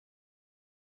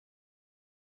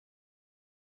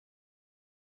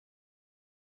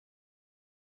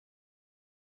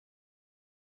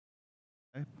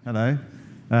Hello.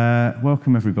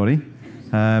 Welcome everybody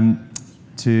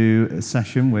to a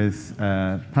session with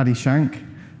Patti Shank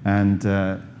and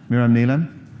Mirjam Neelen.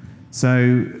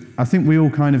 So I think we all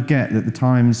kind of get that the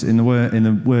times, in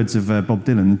the words of Bob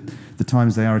Dylan, the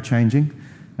times they are changing,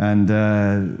 and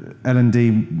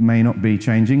L&D may not be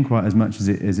changing quite as much as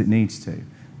it needs to,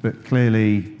 but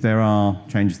clearly there are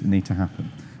changes that need to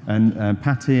happen. And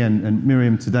Patti and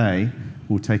Mirjam today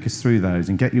will take us through those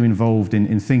and get you involved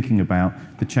in thinking about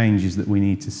the changes that we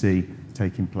need to see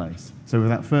taking place. So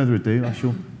without further ado, I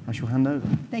shall hand over.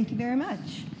 Thank you very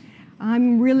much.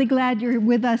 I'm really glad you're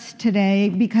with us today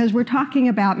because we're talking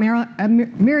about,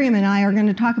 Mirjam and I are going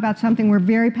to talk about something we're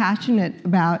very passionate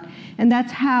about, and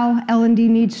that's how L&D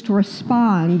needs to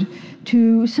respond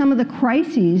to some of the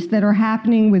crises that are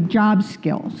happening with job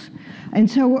skills. And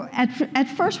so at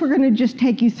first we're going to just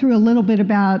take you through a little bit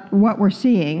about what we're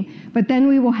seeing, but then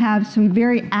we will have some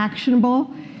very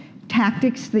actionable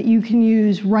tactics that you can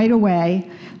use right away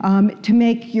to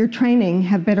make your training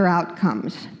have better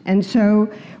outcomes. And so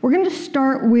we're going to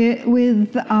start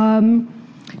with an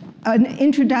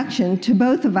introduction to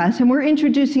both of us, and we're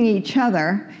introducing each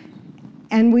other,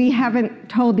 and we haven't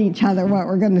told each other what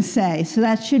we're going to say, so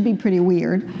that should be pretty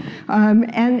weird.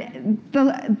 And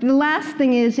the last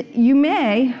thing is, you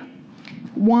may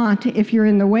want, if you're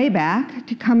in the way back,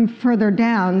 to come further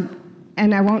down,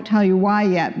 and I won't tell you why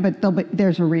yet, but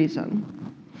there's a reason.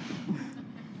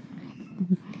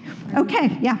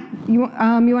 Okay, yeah. You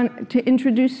want to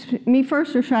introduce me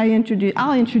first, or should I introduce?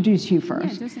 I'll introduce you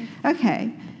first. Yeah,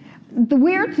 okay. The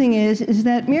weird thing is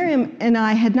that Mirjam and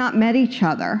I had not met each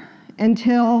other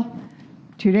until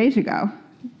 2 days ago.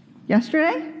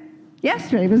 Yesterday?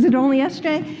 Yesterday. Was it only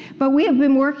yesterday? But we have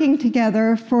been working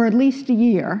together for at least a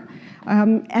year,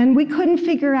 and we couldn't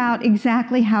figure out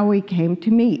exactly how we came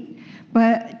to meet.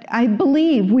 But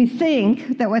we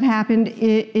think that what happened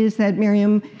is that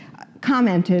Mirjam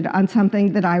commented on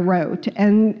something that I wrote.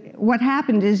 And what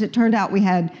happened is it turned out we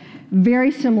had very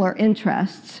similar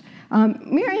interests.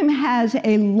 Mirjam has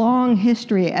a long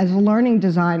history as a learning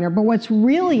designer, but what's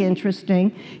really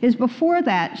interesting is before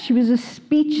that, she was a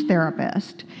speech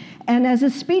therapist. And as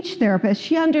a speech therapist,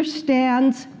 she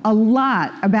understands a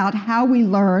lot about how we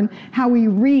learn, how we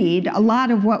read. A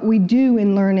lot of what we do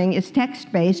in learning is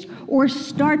text-based or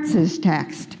starts as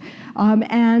text.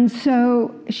 And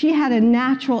so she had a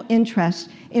natural interest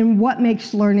in what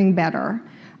makes learning better.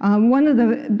 One of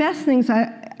the best things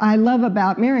I love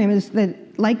about Mirjam is that,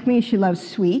 like me, she loves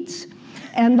sweets.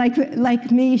 And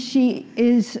like me, she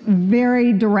is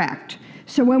very direct.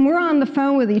 So when we're on the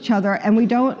phone with each other and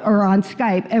or on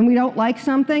Skype, and we don't like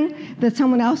something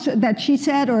that she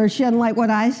said, or she doesn't like what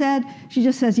I said, she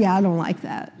just says, yeah, I don't like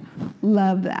that.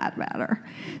 Love that better.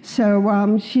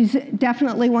 So she's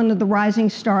definitely one of the rising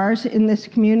stars in this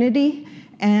community,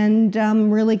 and I'm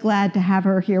really glad to have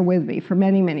her here with me for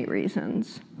many, many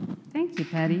reasons. Thank you,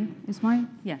 Patti. Is mine?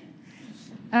 Yeah.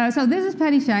 So this is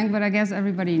Patti Shank, but I guess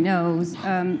everybody knows.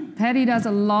 Patti does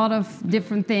a lot of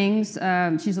different things.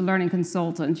 She's a learning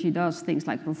consultant. She does things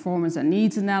like performance and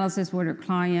needs analysis with her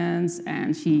clients,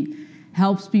 and she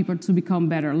helps people to become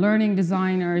better learning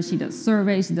designers. She does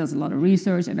surveys, she does a lot of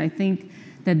research, and I think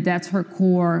that that's her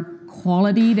core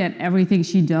quality, that everything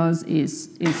she does is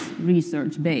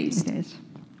research-based. It is.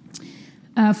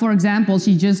 For example,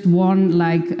 she just won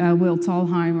Will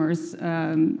Thalheimer's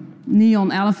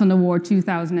Neon Elephant Award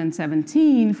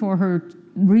 2017 for her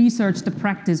research to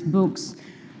practice books,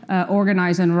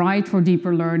 Organize and Write for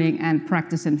Deeper Learning, and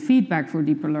Practice and Feedback for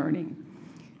Deeper Learning.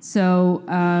 So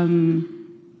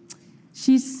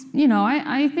she's,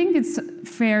 I think it's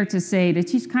fair to say that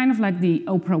she's kind of like the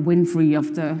Oprah Winfrey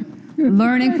of the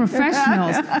learning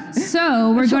professionals.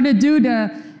 So we're going to do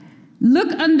the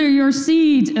Look Under Your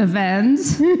Seat event.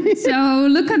 So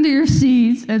look under your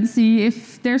seats and see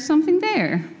if there's something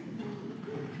there.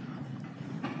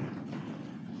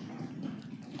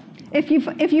 If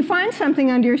you find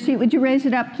something under your seat, would you raise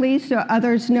it up, please, so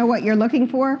others know what you're looking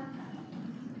for?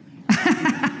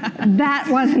 That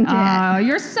wasn't it. Oh,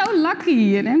 you're so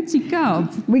lucky, an empty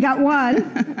cup. We got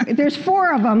one. There's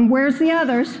 4 of them. Where's the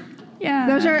others? Yeah.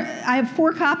 I have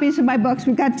 4 copies of my books.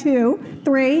 We've got 2,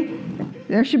 3.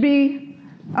 There should be,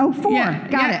 4. Yeah,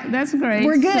 got it. That's great.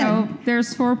 We're good. So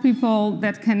there's 4 people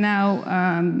that can now,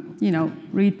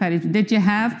 read Patti's. Did you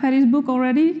have Patti's book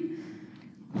already?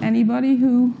 Anybody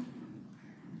who?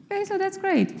 Okay, so that's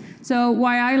great. So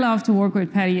why I love to work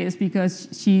with Patti is because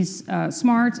she's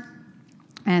smart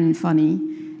and funny,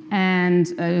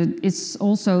 and it's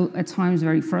also at times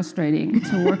very frustrating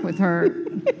to work with her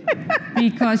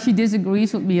because she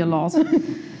disagrees with me a lot.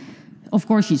 Of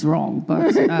course she's wrong,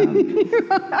 but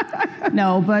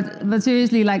no, but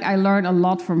seriously, like I learned a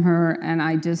lot from her, and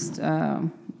I just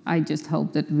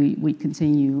hope that we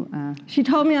continue. She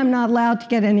told me I'm not allowed to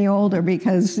get any older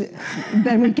because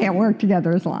then we can't work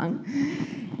together as long.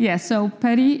 Yeah, so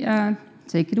Patti,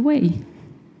 take it away.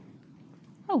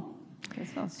 Oh,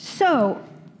 that's us. So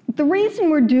the reason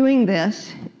we're doing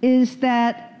this is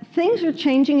that things are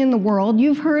changing in the world.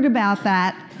 You've heard about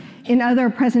that in other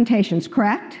presentations,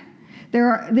 correct?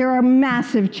 There are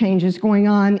massive changes going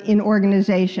on in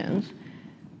organizations.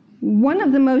 One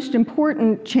of the most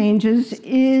important changes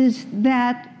is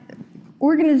that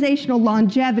organizational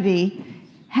longevity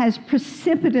has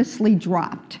precipitously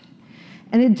dropped.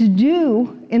 And it's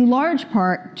due, in large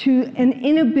part, to an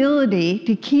inability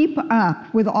to keep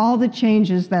up with all the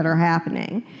changes that are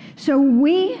happening. So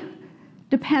we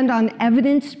depend on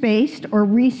evidence-based or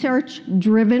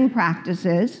research-driven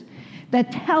practices that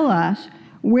tell us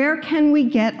where can we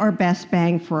get our best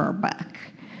bang for our buck.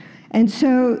 And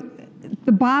so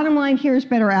the bottom line here is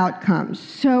better outcomes.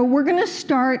 So we're going to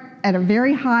start at a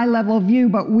very high level view,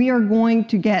 but we are going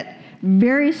to get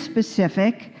very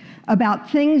specific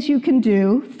about things you can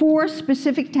do, 4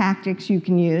 specific tactics you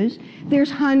can use.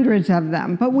 There's hundreds of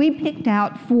them, but we picked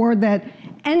out 4 that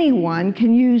anyone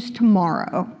can use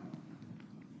tomorrow.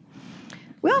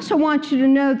 We also want you to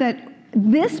know that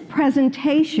this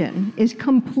presentation is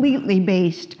completely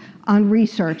based on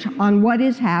research on what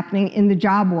is happening in the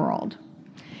job world.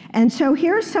 And so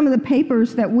here's some of the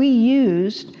papers that we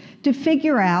used to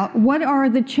figure out what are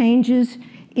the changes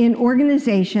in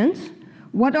organizations,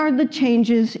 what are the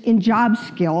changes in job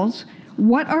skills,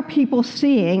 what are people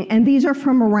seeing, and these are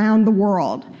from around the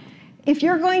world. If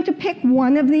you're going to pick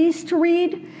one of these to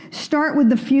read, start with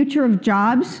The Future of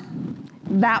Jobs,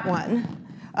 that one.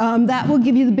 That will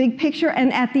give you the big picture,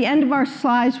 and at the end of our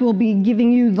slides, we'll be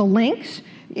giving you the links.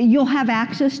 You'll have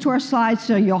access to our slides,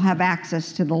 so you'll have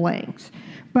access to the links.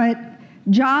 But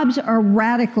jobs are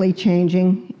radically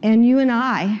changing, and you and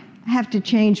I have to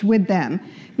change with them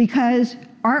because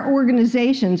our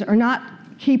organizations are not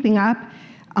keeping up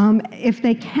if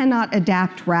they cannot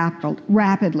adapt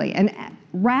rapidly. And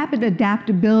rapid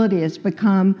adaptability has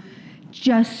become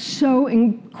just so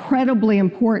incredibly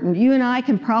important. You and I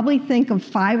can probably think of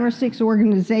 5 or 6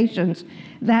 organizations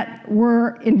that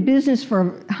were in business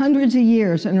for hundreds of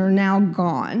years and are now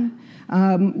gone.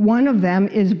 One of them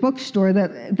is a bookstore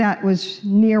that was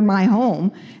near my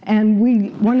home, and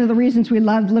one of the reasons we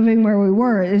loved living where we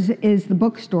were is the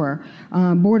bookstore,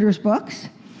 Borders Books,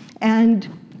 and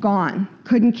gone,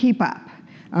 couldn't keep up.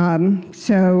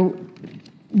 So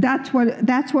that's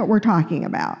what we're talking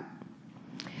about.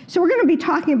 So we're going to be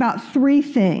talking about 3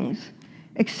 things: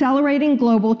 accelerating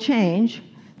global change,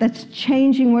 that's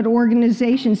changing what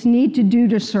organizations need to do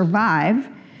to survive,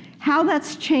 how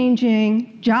that's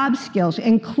changing job skills,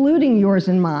 including yours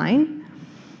and mine,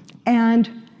 and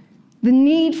the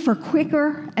need for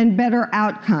quicker and better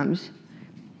outcomes.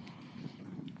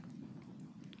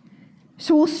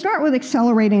 So we'll start with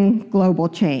accelerating global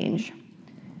change.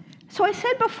 So I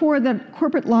said before that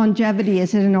corporate longevity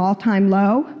is at an all-time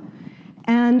low,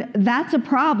 and that's a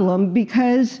problem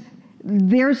because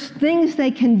there's things they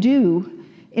can do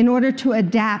in order to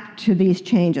adapt to these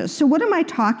changes. So what am I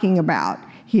talking about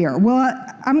here? Well,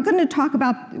 I'm going to talk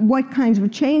about what kinds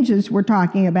of changes we're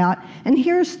talking about, and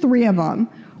here's 3 of them.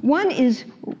 One is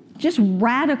just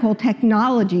radical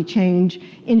technology change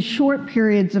in short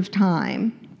periods of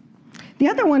time. The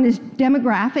other one is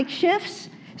demographic shifts,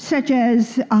 such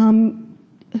as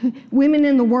women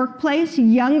in the workplace,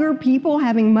 younger people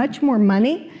having much more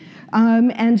money,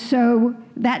 and so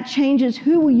that changes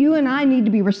who you and I need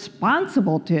to be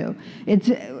responsible to.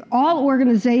 All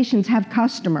organizations have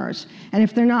customers, and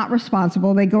if they're not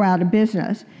responsible, they go out of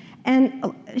business.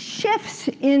 And shifts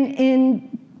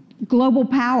in global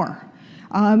power.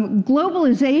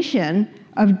 Globalization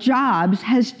of jobs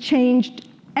has changed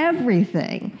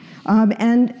everything,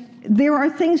 and there are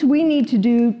things we need to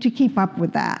do to keep up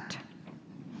with that.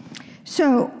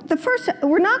 So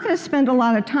we're not going to spend a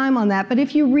lot of time on that, but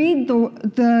if you read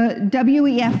the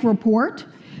WEF report,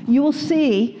 you will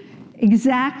see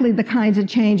exactly the kinds of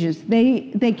changes.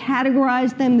 They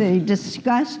categorize them, they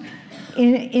discuss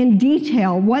in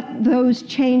detail what those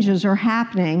changes are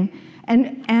happening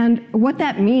and what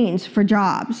that means for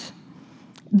jobs.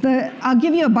 I'll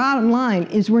give you a bottom line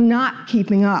is we're not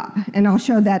keeping up, and I'll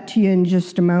show that to you in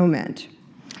just a moment.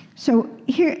 So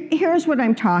here's what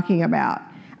I'm talking about.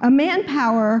 A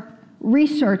Manpower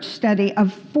research study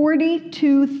of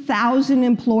 42,000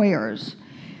 employers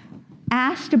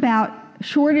asked about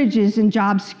shortages in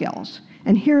job skills.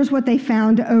 And here's what they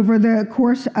found over the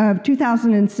course of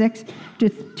 2006 to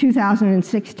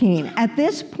 2016. At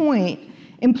this point,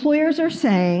 employers are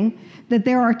saying that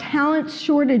there are talent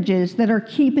shortages that are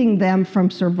keeping them from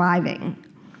surviving.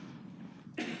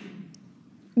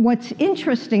 What's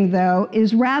interesting, though,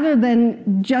 is rather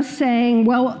than just saying,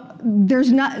 well,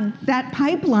 that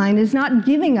pipeline is not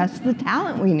giving us the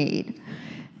talent we need,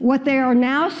 what they are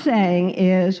now saying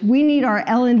is we need our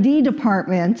L&D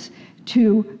departments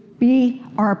to be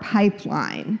our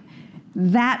pipeline.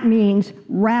 That means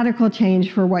radical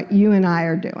change for what you and I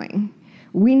are doing.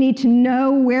 We need to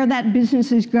know where that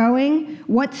business is going,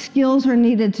 what skills are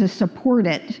needed to support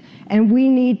it, and we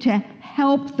need to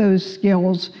help those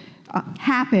skills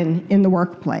happen in the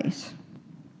workplace.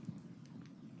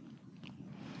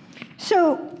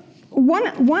 So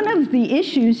one of the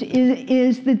issues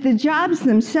is that the jobs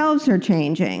themselves are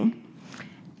changing.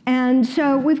 And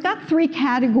so we've got three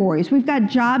categories. We've got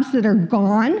jobs that are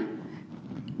gone,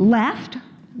 left,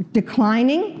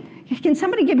 declining. Can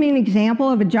somebody give me an example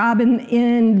of a job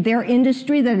in their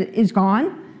industry that is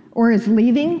gone or is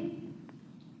leaving?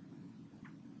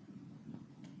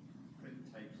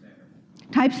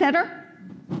 Typesetter?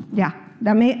 Yeah,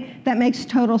 that makes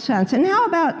total sense. And how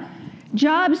about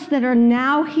jobs that are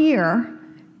now here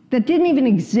that didn't even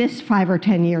exist 5 or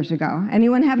 10 years ago?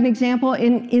 Anyone have an example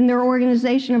in their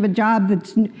organization of a job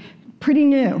that's pretty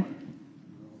new?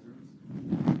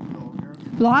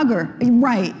 Blogger,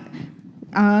 right.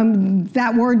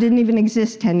 That word didn't even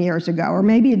exist 10 years ago, or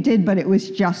maybe it did, but it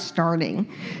was just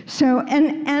starting. So,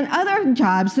 and other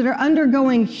jobs that are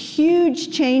undergoing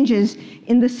huge changes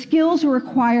in the skills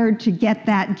required to get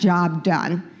that job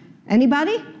done.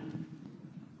 Anybody?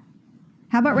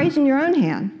 How about raising your own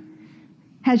hand?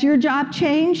 Has your job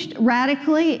changed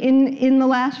radically in the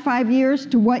last 5 years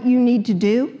to what you need to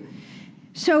do?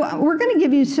 So we're going to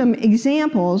give you some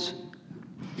examples.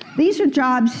 These are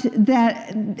jobs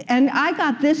that, and I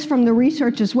got this from the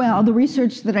research as well, the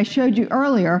research that I showed you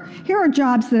earlier. Here are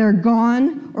jobs that are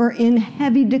gone or in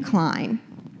heavy decline.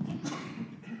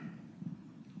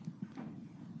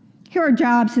 Here are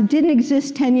jobs that didn't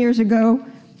exist 10 years ago,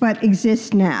 but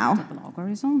exist now. The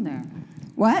blogger is on there.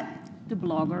 What? The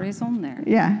blogger is on there.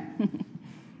 Yeah.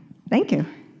 Thank you.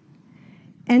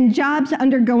 And jobs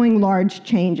undergoing large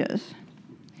changes.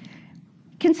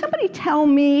 Can somebody tell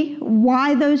me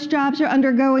why those jobs are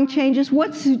undergoing changes?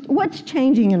 What's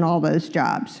changing in all those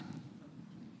jobs?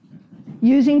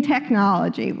 Using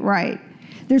technology, right.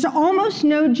 There's almost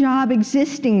no job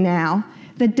existing now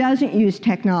that doesn't use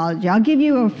technology. I'll give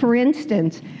you for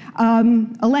instance,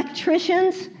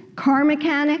 electricians, car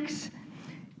mechanics,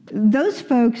 those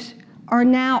folks are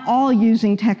now all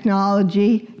using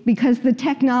technology because the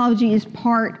technology is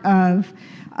part of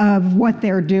what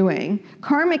they're doing.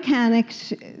 Car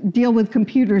mechanics deal with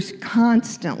computers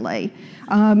constantly.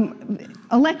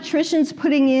 Electricians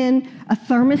putting in a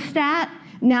thermostat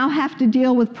now have to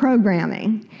deal with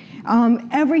programming.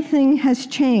 Everything has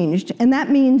changed, and that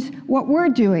means what we're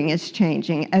doing is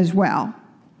changing as well.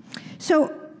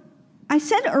 So I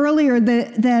said earlier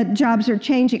that jobs are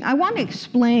changing. I want to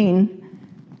explain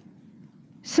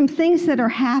some things that are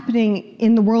happening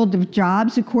in the world of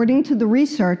jobs, according to the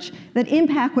research, that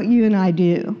impact what you and I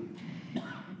do.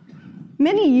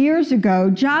 Many years ago,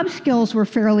 job skills were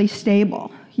fairly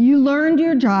stable. You learned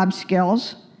your job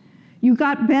skills, you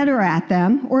got better at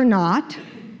them, or not,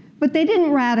 but they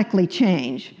didn't radically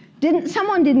change.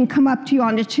 Someone didn't come up to you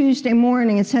on a Tuesday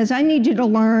morning and says, I need you to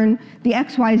learn the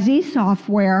XYZ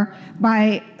software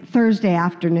by Thursday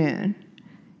afternoon.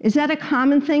 Is that a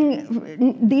common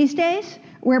thing these days?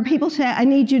 Where people say, I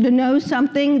need you to know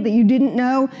something that you didn't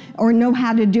know or know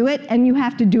how to do it, and you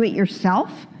have to do it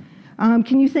yourself?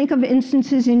 Can you think of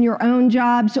instances in your own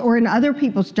jobs or in other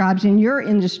people's jobs in your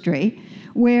industry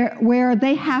where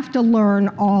they have to learn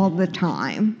all the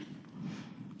time?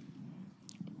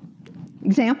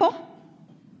 Example?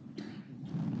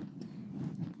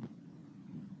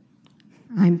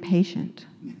 I'm patient.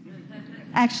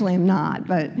 Actually, I'm not,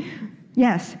 but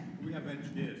yes. We have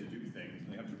engineers who do things,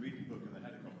 and they have to read the book in the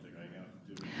helicopter going out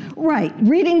to do it. Right,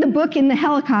 reading the book in the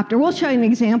helicopter. We'll show you an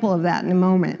example of that in a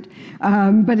moment,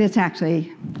 but it's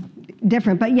actually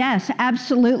different. But yes,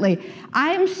 absolutely.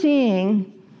 I am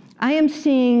seeing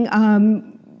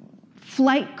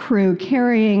flight crew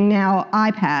carrying now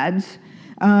iPads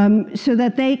so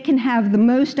that they can have the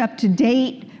most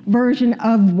up-to-date version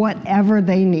of whatever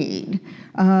they need.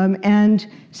 And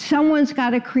someone's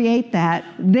got to create that.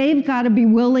 They've got to be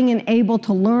willing and able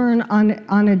to learn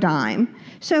on a dime.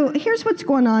 So here's what's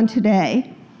going on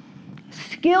today.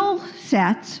 skill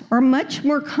sets are much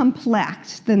more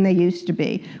complex than they used to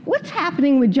be. What's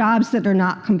happening with jobs that are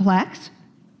not complex?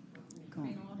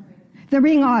 They're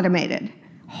being automated,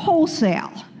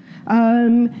 wholesale.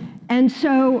 And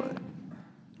so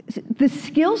the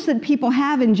skills that people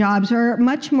have in jobs are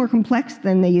much more complex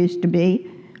than they used to be.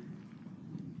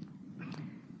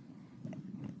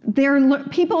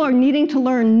 People are needing to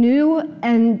learn new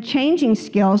and changing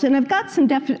skills, and I've got some,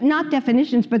 not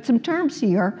definitions, but some terms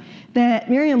here that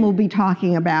Mirjam will be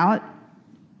talking about.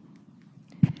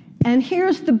 And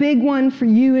here's the big one for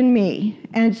you and me,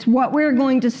 and it's what we're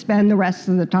going to spend the rest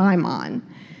of the time on.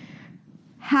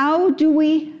 How do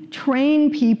we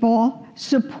train people,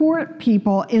 support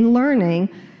people in learning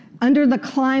under the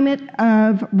climate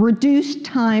of reduced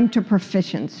time to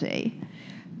proficiency?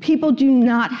 People do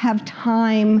not have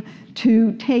time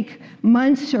to take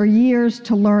months or years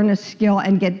to learn a skill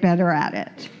and get better at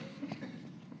it.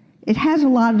 It has a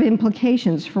lot of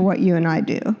implications for what you and I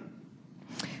do.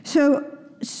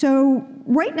 So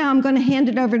right now I'm going to hand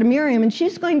it over to Mirjam, and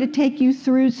she's going to take you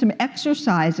through some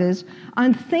exercises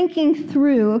on thinking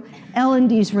through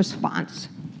L&D's response.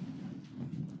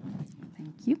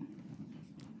 Thank you.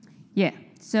 Yeah,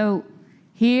 so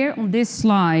here on this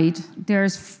slide,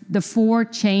 there's the 4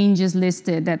 changes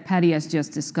listed that Patti has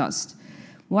just discussed.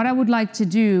 What I would like to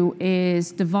do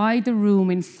is divide the room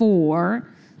in 4.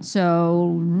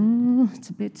 So it's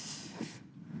a bit,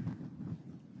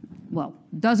 well,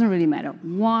 doesn't really matter.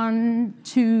 1,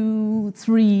 2,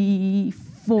 3,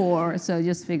 4. So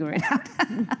just figure it out.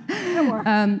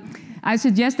 I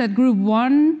suggest that group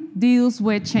 1 deals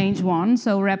with change 1,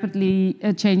 so rapidly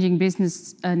changing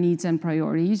business needs and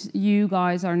priorities. You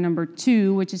guys are number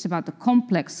 2, which is about the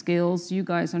complex skills. You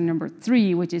guys are number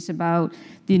 3, which is about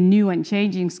the new and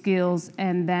changing skills,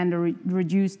 and then the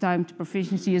reduced time to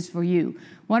proficiency is for you.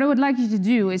 What I would like you to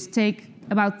do is take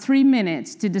about 3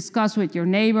 minutes to discuss with your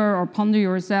neighbor or ponder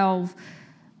yourself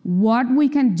what we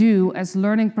can do as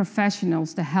learning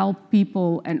professionals to help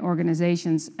people and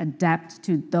organizations adapt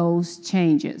to those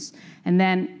changes. And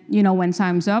then, you know, when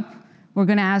time's up, we're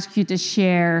going to ask you to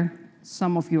share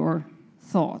some of your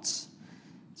thoughts.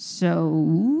 So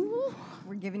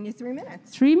We're giving you 3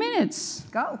 minutes. 3 minutes.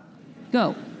 Go.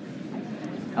 Go.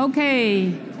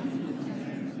 Okay.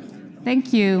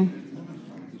 Thank you.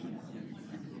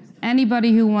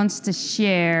 Anybody who wants to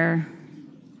share?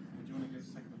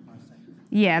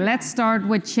 Yeah, let's start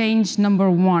with change number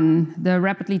 1, the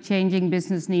rapidly changing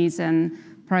business needs and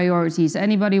priorities.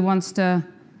 Anybody wants to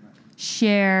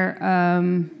share? I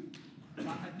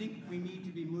think we need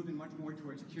to be moving much more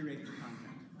towards curated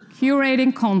content.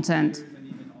 Curating content,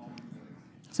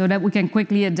 so that we can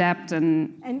quickly adapt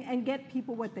and get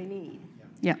people what they need.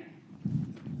 yeah.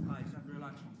 Hi, it's Andrew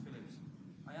Lax from Philips.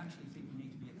 I actually think we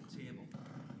need to be at the table.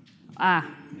 Ah.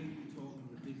 We need to be talking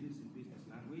with business in business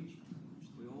language.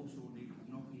 We also need to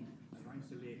not be an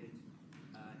isolated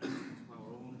instance of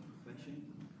our own profession.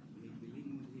 We need to be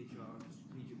leading with HR,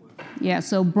 strategic work. Yeah,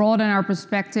 so broaden our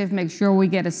perspective, make sure we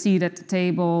get a seat at the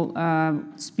table,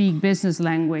 speak business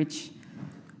language.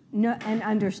 No, and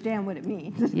understand what it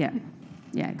means. Yeah,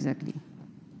 yeah, exactly.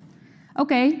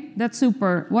 Okay, that's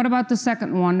super. What about the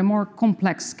second one, the more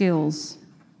complex skills?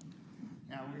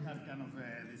 Yeah, we had kind of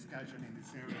a discussion in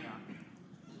this area.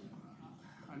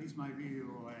 At least my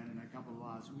view and a couple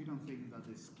of us, we don't think that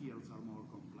the skills are more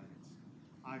complex.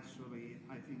 Actually,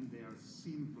 I think they are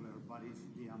simpler, but it's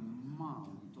the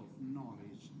amount of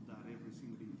knowledge that every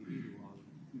single individual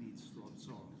needs to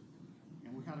absorb.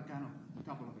 And we had kind of a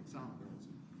couple of examples.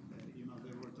 You know,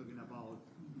 they were talking about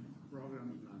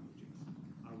programming languages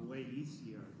are way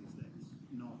easier these days,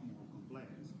 not more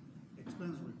complex.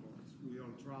 Expense reports, we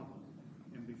all travel,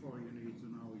 and before you need to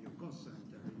know your cost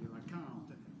center, your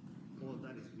account, all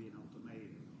that is being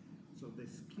automated. So the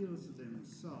skills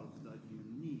themselves that you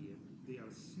need, they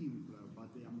are simpler, but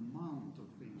the amount of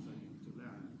things that you need to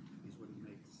learn is what it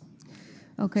makes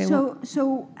complex. Okay.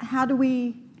 So how do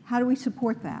we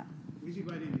support that? We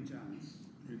divide it in chunks,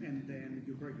 and then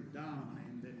you break it down,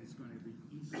 and then it's going to be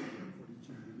easier for each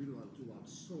individual to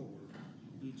absorb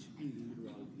each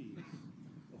individual piece.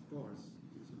 Of course,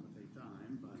 it's going to take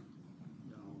time, but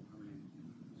you know, I mean,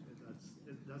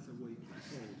 that's a way to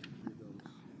go with those.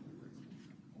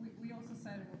 We also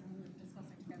said, when we were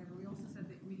discussing together, we also said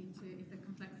that we need to, if the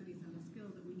complexities and the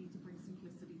skills, that we need to bring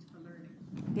simplicity to the learning.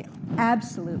 Yeah,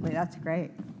 absolutely, that's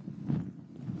great.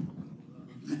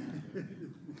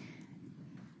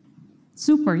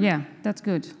 Super, yeah, that's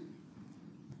good.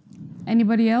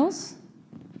 Anybody else?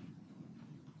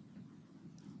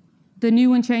 The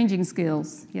new and changing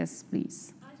skills. Yes,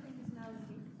 please. I think as an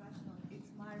L&D professional,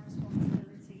 it's my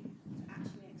responsibility to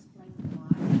actually explain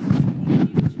why.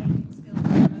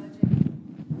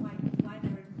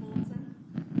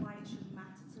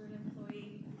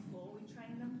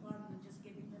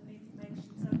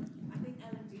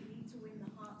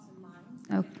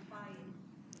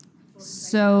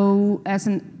 so as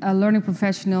a learning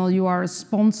professional, you are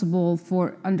responsible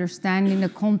for understanding the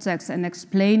context and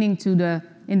explaining to the,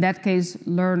 in that case,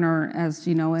 learner, as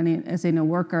you know, as in a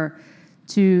worker,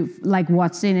 to like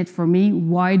what's in it for me,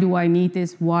 why do I need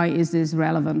this, why is this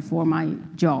relevant for my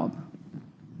job?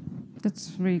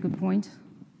 That's a really good point.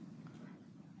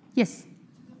 Yes?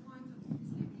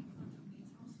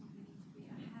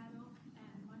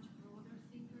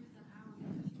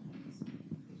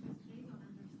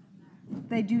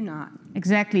 They do not.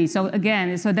 Exactly. So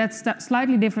again, so that's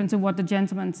slightly different to what the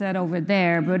gentleman said over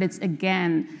there, but it's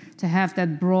again to have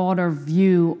that broader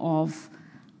view of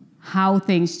how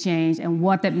things change and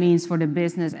what that means for the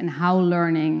business and how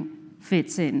learning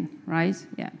fits in, right?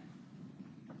 Yeah.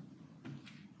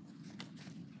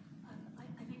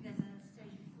 I think there's a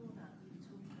stage before that we were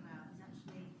talking about is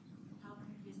actually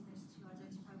helping business to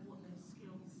identify what those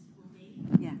skills will be.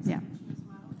 Yes. Yeah. As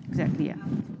well. Exactly. Yeah. We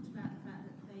talked about the fact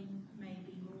that they may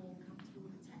be more comfortable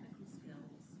with the technical skills,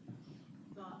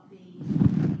 but the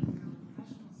real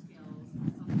professional skills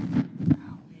are something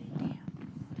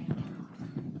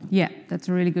Yeah, that's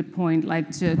a really good point.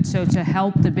 Like to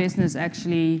help the business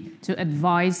actually to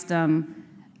advise them,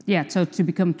 yeah, so to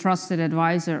become trusted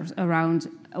advisors around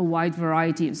a wide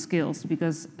variety of skills.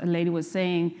 Because a lady was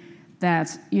saying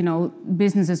that, you know,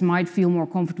 businesses might feel more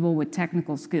comfortable with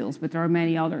technical skills, but there are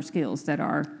many other skills that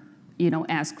are, you know,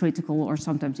 as critical or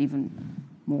sometimes even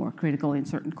more critical in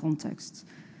certain contexts.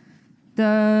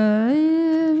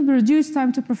 The reduced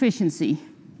time to proficiency.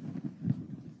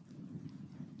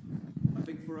 I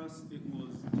think for us it was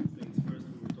two things. First,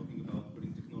 we were talking about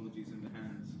putting technologies in the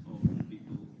hands of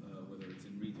people, whether it's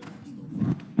in retail or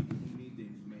storefront, people who need the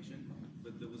information.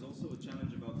 But there was also a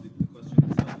challenge about the question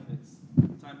itself. It's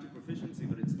time to proficiency,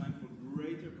 but it's time for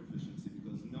greater proficiency,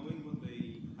 because knowing what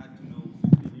they had to know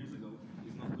 15 years ago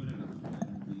is not good enough.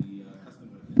 And the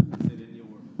customer can sit in your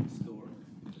store,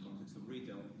 in the context of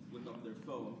retail, look up their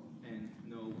phone and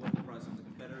know what the price of the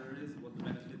competitor is, what the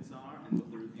benefits are, and what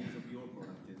the reviews of your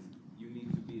product is. You need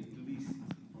to be at least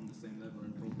on the same level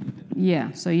and probably ahead.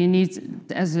 Yeah, so you need,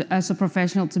 as a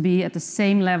professional, to be at the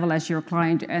same level as your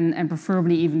client and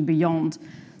preferably even beyond.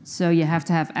 So you have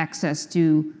to have access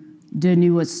to the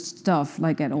newest stuff,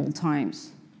 like at all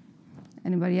times.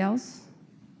 Anybody else?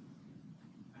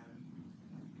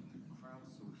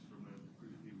 Crowdsource from a group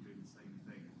of people doing the same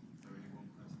thing. So only one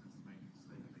person has to make a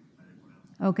mistake and make it better than everyone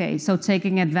else. Okay, so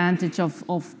taking advantage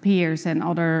of peers and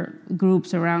other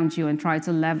groups around you and try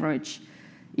to leverage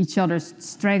each other's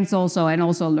strengths also and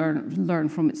also learn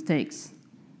from mistakes.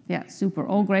 Yeah, super.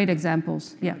 All great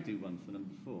examples. Yeah. I do one for number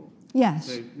 4. Yes.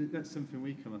 So that's something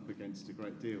we come up against a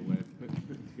great deal, where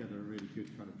putting together a really good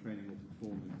kind of training or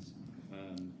performance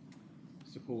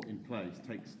support in place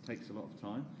takes a lot of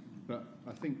time. But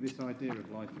I think this idea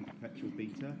of life in perpetual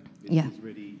beta is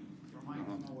really.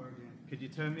 Could you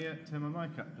turn my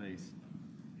mic up, please?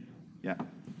 Yeah.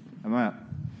 Am I up?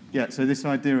 Yeah. So this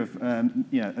idea of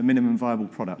a minimum viable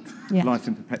product, life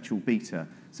in perpetual beta.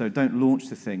 So don't launch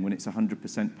the thing when it's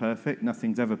 100% perfect.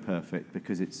 Nothing's ever perfect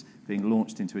because it's being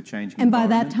launched into a changing environment. And by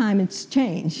that time, it's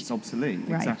changed. It's obsolete,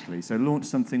 Right. exactly. So launch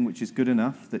something which is good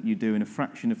enough that you do in a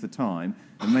fraction of the time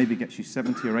and maybe gets you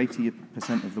 70 or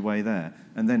 80% of the way there,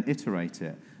 and then iterate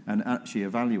it and actually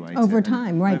evaluate Over it.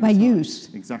 time, right, Over by time. use.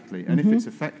 Exactly. And if it's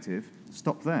effective,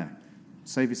 stop there.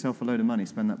 Save yourself a load of money,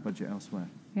 spend that budget elsewhere.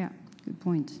 Yeah, good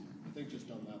point. I think just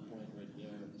on that point right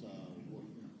there, it's,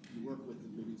 you work with,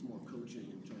 maybe it's more coaching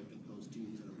and trying to get those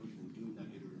teams that are looking to do that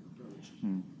iterative approach,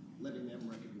 letting them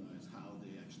recognize how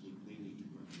they need to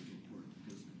work and get work,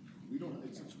 because we don't,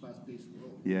 it's such a fast-paced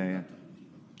world. We don't have time to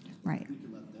keep up. Right. If we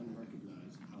can let them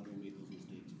recognize how they made those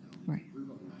mistakes and how they Right.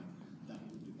 improve on that,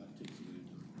 that takes away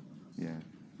from us. Yeah.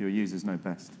 Your users know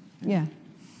best. Yeah.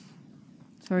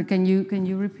 Sorry, can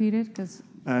you repeat it? Because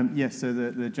Yes, so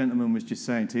the gentleman was just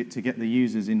saying to get the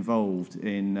users involved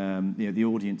in, the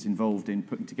audience involved in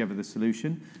putting together the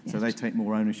solution, so they take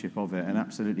more ownership of it, and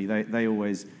absolutely, they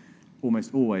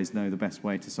almost always know the best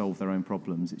way to solve their own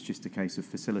problems. It's just a case of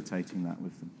facilitating that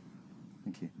with them.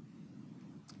 Thank you.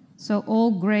 so all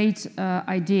great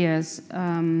ideas,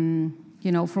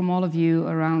 from all of you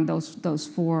around those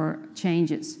 4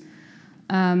 changes.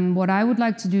 What I would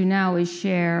like to do now is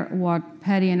share what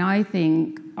Patti and I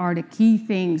think are the key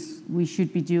things we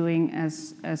should be doing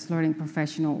as learning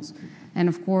professionals. And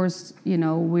of course,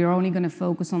 we're only going to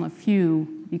focus on a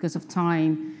few because of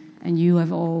time, and you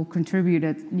have all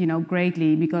contributed,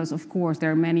 greatly, because of course there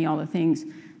are many other things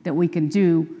that we can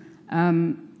do.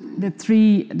 The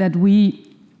 3 that we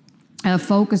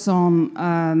focus on,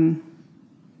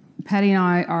 Patti and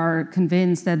I are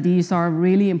convinced that these are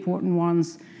really important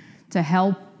ones to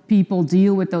help people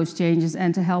deal with those changes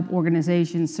and to help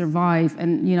organizations survive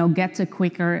and get to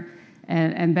quicker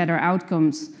and better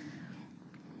outcomes.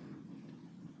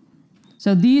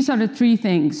 So these are the 3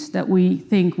 things that we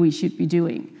think we should be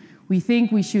doing. We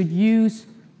think we should use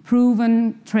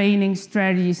proven training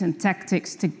strategies and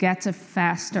tactics to get to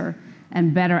faster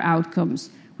and better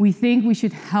outcomes. We think we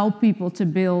should help people to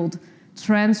build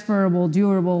transferable,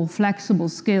 durable, flexible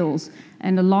skills.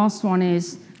 And the last one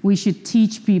is we should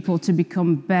teach people to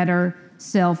become better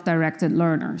self-directed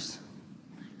learners.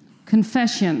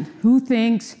 Confession, who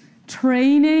thinks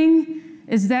training,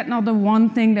 is that not the one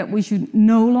thing that we should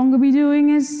no longer be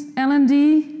doing as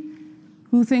L&D?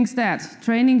 Who thinks that?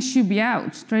 Training should be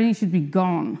out. Training should be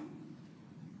gone.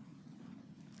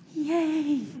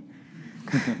 Yay!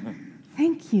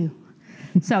 Thank you.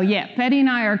 So yeah, Patti and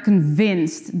I are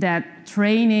convinced that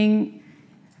training,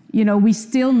 we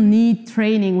still need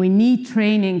training. We need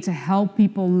training to help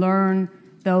people learn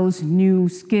those new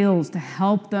skills, to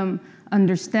help them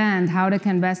understand how they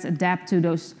can best adapt to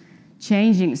those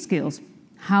changing skills.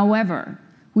 However,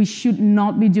 we should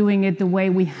not be doing it the way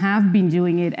we have been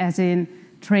doing it, as in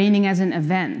training as an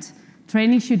event.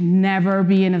 Training should never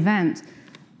be an event.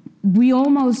 We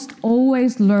almost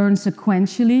always learn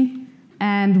sequentially,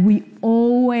 and we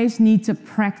always need to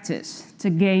practice to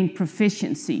gain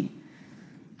proficiency.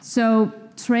 So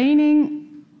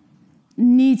training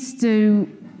needs to,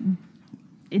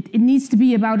 it needs to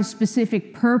be about a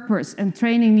specific purpose, and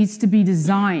training needs to be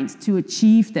designed to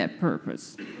achieve that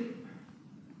purpose.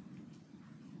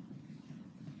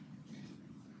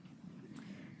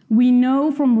 We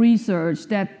know from research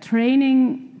that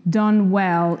training done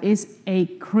well is a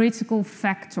critical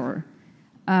factor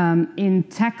in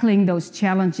tackling those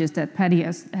challenges that Patti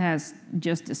has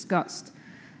just discussed.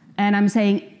 And I'm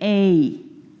saying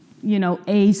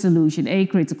a solution, a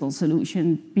critical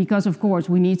solution, because of course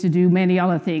we need to do many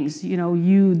other things.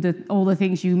 All the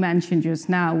things you mentioned just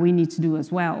now, we need to do as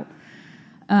well.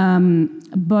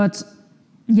 But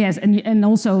yes, and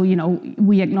also,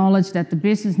 we acknowledge that the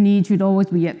business need should always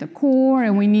be at the core,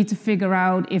 and we need to figure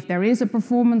out if there is a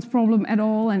performance problem at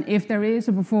all, and if there is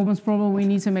a performance problem, we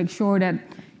need to make sure that,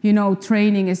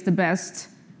 training is the best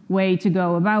way to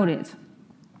go about it.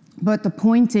 But the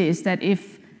point is that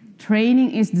if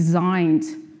training is designed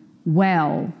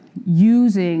well,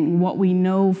 using what we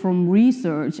know from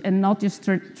research, and not just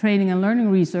training and learning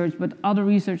research, but other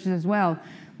research as well,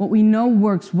 what we know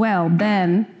works well,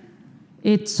 then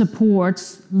it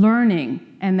supports learning,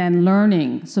 and then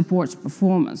learning supports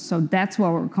performance. So that's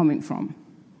where we're coming from.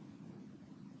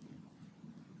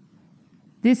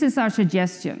 This is our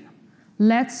suggestion.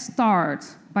 Let's start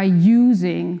by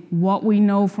using what we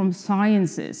know from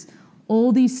sciences,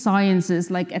 all these sciences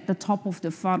like at the top of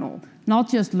the funnel, not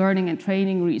just learning and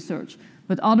training research,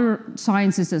 but other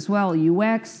sciences as well,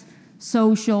 UX,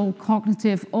 social,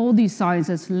 cognitive, all these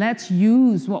sciences. Let's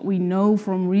use what we know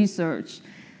from research.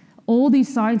 All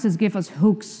these sciences give us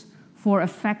hooks for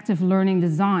effective learning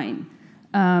design.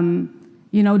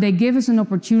 They give us an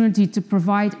opportunity to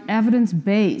provide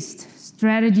evidence-based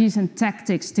strategies and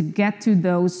tactics to get to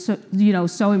those,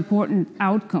 so important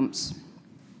outcomes.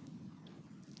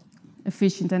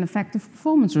 Efficient and effective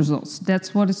performance results.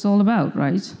 That's what it's all about,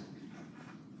 right?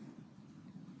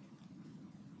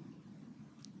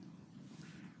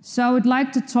 So I would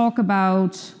like to talk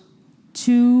about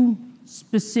 2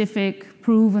 specific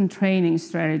proven training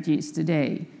strategies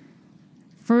today.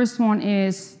 First one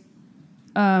is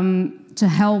to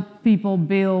help people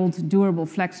build durable,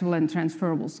 flexible, and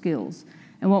transferable skills.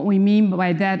 And what we mean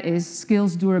by that is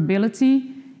skills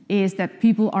durability is that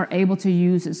people are able to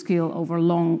use a skill over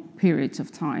long periods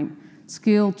of time.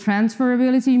 Skill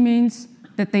transferability means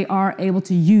that they are able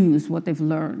to use what they've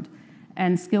learned.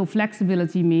 And skill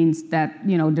flexibility means that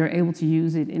they're able to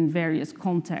use it in various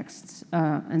contexts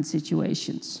and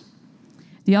situations.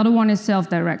 The other one is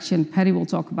self-direction. Patti will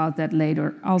talk about that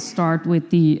later. I'll start with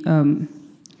the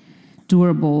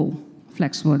durable,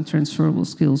 flexible, and transferable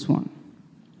skills one.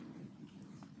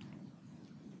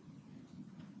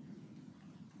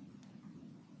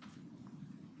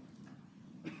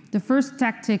 The first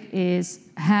tactic is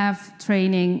have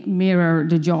training mirror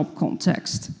the job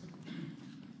context.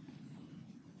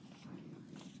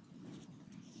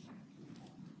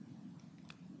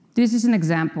 This is an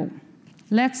example.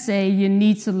 Let's say you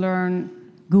need to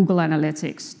learn Google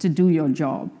Analytics to do your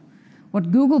job.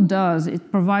 What Google does,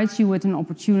 it provides you with an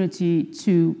opportunity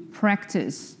to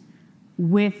practice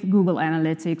with Google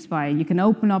Analytics by, you can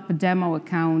open up a demo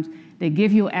account, they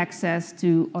give you access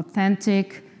to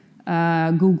authentic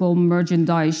Google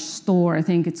merchandise store, I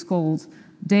think it's called,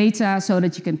 data so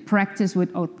that you can practice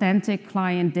with authentic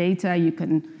client data. You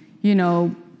can,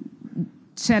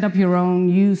 set up your own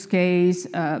use case,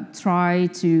 try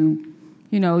to,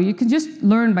 you can just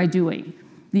learn by doing.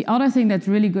 The other thing that's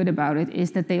really good about it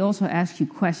is that they also ask you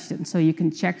questions, so you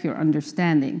can check your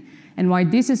understanding. And why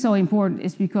this is so important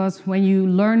is because when you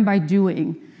learn by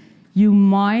doing, you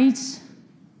might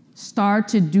start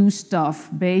to do stuff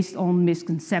based on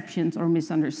misconceptions or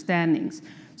misunderstandings.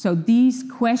 So these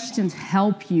questions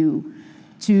help you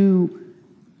to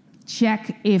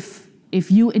check if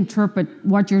you interpret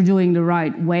what you're doing the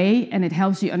right way, and it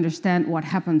helps you understand what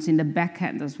happens in the back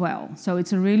end as well. So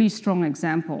it's a really strong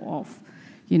example of,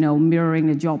 mirroring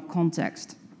the job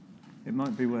context. It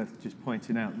might be worth just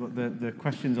pointing out the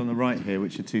questions on the right here,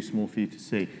 which are too small for you to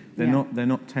see. They're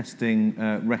not testing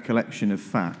recollection of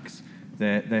facts.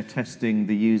 They're testing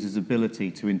the user's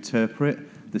ability to interpret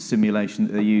the simulation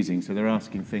that they're using. So they're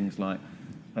asking things like,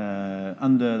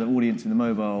 under the audience in the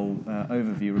mobile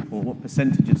overview report, what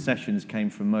percentage of sessions came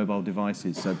from mobile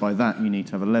devices? So by that, you need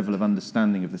to have a level of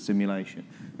understanding of the simulation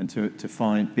and to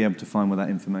be able to find where that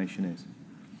information is.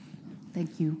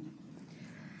 Thank you.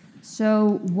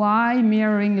 So why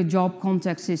mirroring the job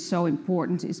context is so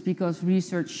important is because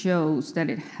research shows that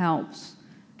it helps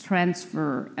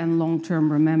transfer and long-term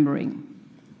remembering.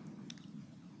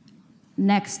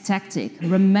 Next tactic,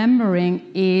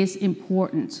 remembering is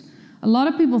important. A lot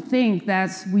of people think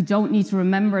that we don't need to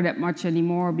remember that much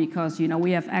anymore because,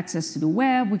 we have access to the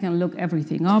web, we can look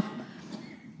everything up.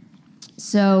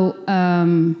 So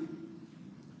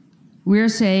we're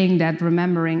saying that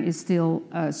remembering is still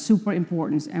super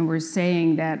important, and we're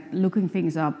saying that looking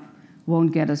things up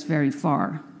won't get us very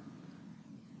far.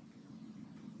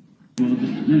 Well, just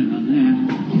a minute on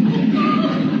that.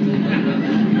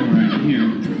 Right here.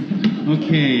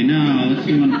 Okay, now let's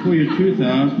see. You want to pull your tooth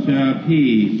out.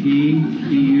 P-U-L-L.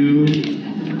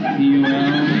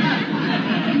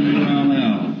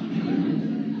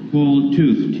 Pull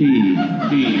tooth. T-T-O-T-O-T-H.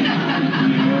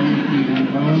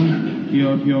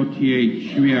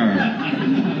 Here we are.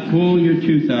 Pull your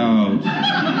tooth out.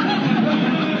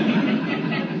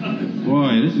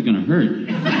 Boy, this is going to hurt.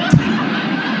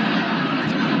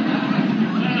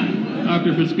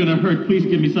 Doctor, if it's going to hurt, please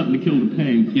give me something to kill the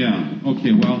pain. Yeah,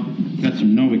 okay, well, got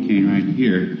some Novocaine right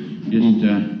here. Just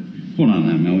hold on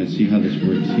a minute, let's see how this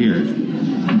works here.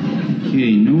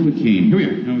 Okay, Novocaine. Here we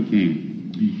are,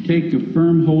 Novocaine. Take a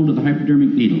firm hold of the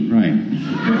hypodermic needle, right.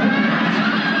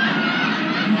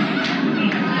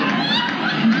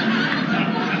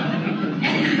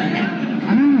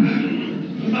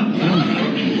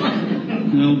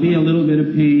 There'll be a little bit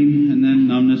of pain, and then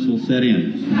numbness will set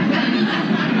in.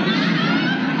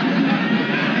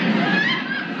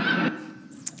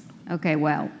 Okay,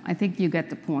 well, I think you get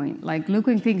the point. Like,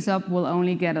 looking things up will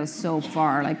only get us so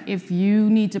far. Like, if you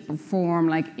need to perform,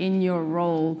 like, in your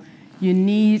role, you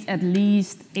need at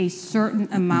least a certain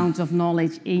amount of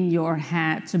knowledge in your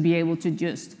head to be able to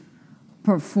just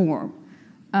perform.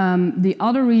 The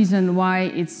other reason why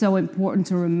it's so important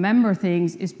to remember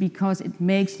things is because it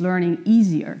makes learning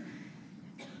easier.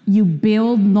 You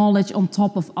build knowledge on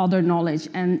top of other knowledge,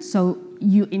 and so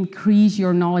you increase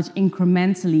your knowledge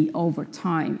incrementally over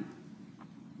time.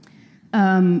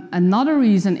 Another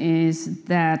reason is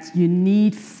that you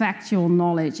need factual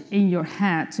knowledge in your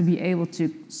head to be able to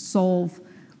solve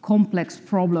complex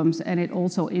problems, and it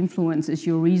also influences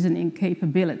your reasoning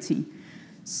capability.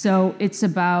 So it's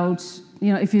about,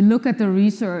 if you look at the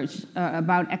research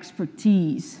about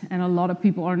expertise, and a lot of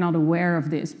people are not aware of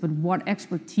this, but what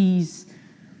expertise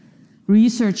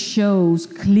research shows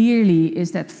clearly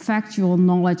is that factual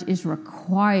knowledge is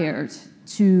required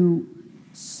to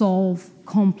solve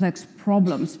complex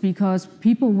problems, because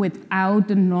people without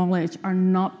the knowledge are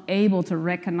not able to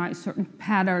recognize certain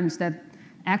patterns that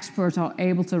experts are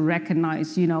able to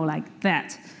recognize, like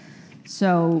that.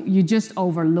 So you just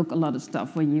overlook a lot of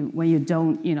stuff when you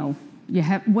don't,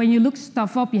 when you look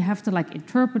stuff up, you have to like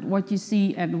interpret what you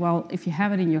see, and well, if you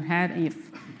have it in your head and you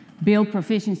build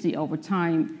proficiency over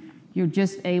time, you're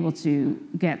just able to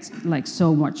get like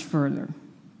so much further.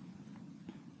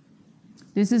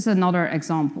 This is another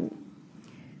example.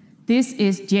 This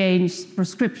is Jane's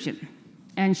prescription,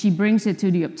 and she brings it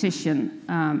to the optician,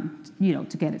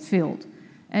 to get it filled.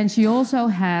 And she also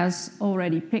has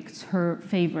already picked her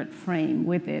favorite frame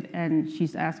with it, and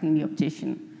she's asking the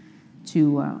optician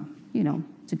to,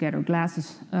 to get her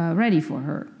glasses ready for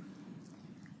her.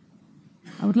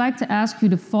 I would like to ask you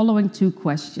the following two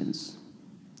questions.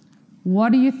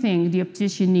 What do you think the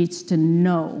optician needs to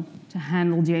know to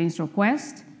handle Jane's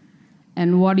request?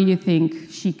 And what do you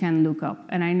think she can look up?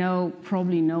 And I know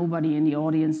probably nobody in the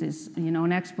audience is,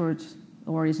 an expert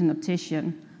or is an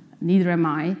optician. Neither am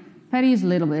I. Patti is a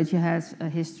little bit. She has a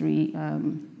history,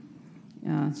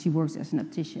 she works as an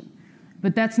optician.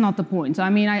 But that's not the point. So I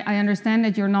mean, I understand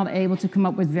that you're not able to come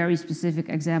up with very specific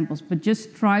examples, but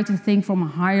just try to think from a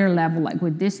higher level, like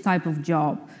with this type of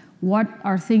job, what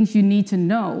are things you need to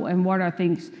know and what are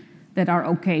things that are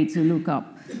okay to look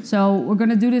up? So we're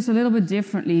gonna do this a little bit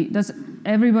differently. Does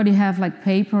everybody have like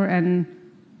paper and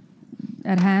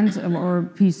at hand, or a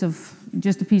piece of,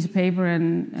 just a piece of paper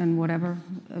and whatever,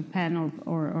 a pen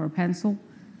or a pencil,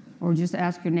 or just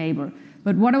ask your neighbor.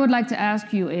 But what I would like to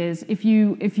ask you is, if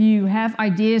you have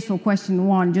ideas for question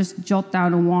 1, just jot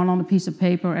down a 1 on a piece of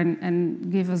paper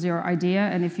and give us your idea.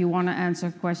 And if you want to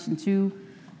answer question 2,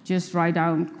 just write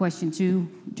down question 2,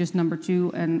 just number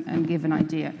 2, and give an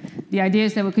idea. The idea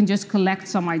is that we can just collect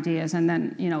some ideas and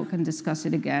then can discuss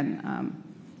it again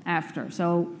after.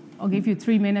 So I'll give you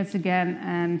 3 minutes again,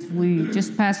 and we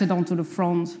just pass it on to the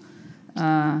front.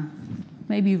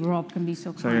 Maybe Rob can be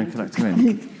so kind. So you're going to collect them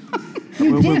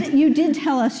in. You did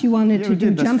tell us you wanted to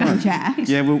do jumping jacks.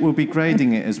 Yeah, we'll be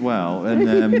grading it as well.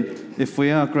 And if we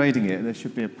are grading it, there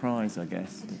should be a prize, I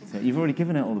guess. So you've already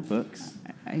given out all the books.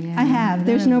 Yeah, I have.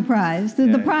 There's no prize.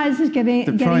 The prize is getting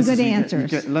good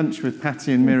answers. You get lunch with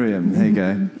Patti and Mirjam. There you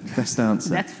go. Best answer.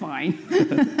 That's fine.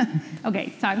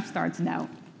 Okay, time starts now.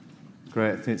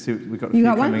 Great. So we've got a few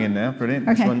coming in now. Brilliant.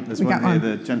 Okay, there's one here,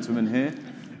 the gentleman here.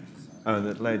 Oh,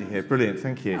 the lady here. Brilliant.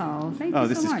 Thank you. Oh, thank you so much. Oh,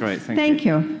 this is great. Thank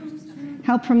you.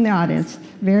 Help from the audience.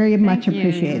 Very much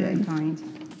appreciated. Very kind.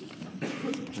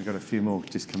 We've got a few more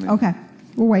just coming. Okay,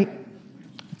 we'll wait.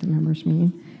 The members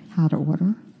meeting. How to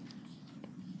order.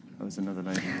 Oh, there's another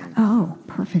lady here. Oh,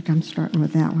 perfect. I'm starting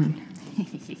with that one.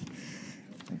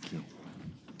 Thank you.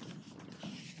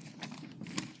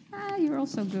 You're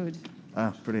also good.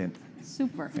 Brilliant.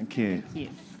 Super. Thank you. Thank you.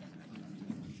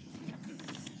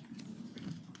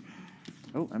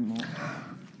 Oh, and more.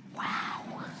 Wow.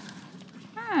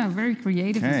 Very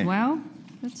creative as well.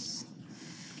 That's...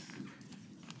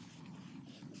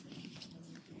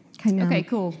 Okay,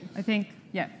 cool. I think,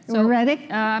 yeah. So we're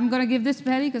ready? I'm going to give this to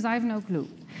Patti because I have no clue.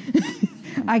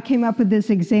 I came up with this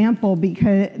example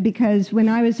because when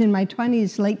I was in my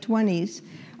 20s, late 20s,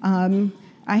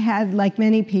 I had, like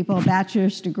many people, a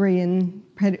bachelor's degree in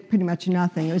pretty much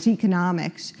nothing. It was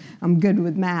economics. I'm good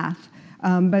with math.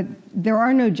 But there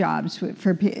are no jobs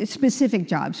for specific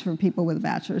jobs for people with a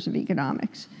bachelor's of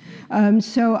economics.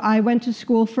 So I went to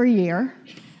school for a year.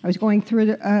 I was going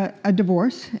through a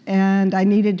divorce, and I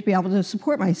needed to be able to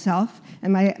support myself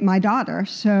and my daughter.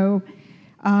 So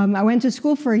I went to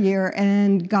school for a year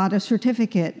and got a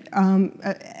certificate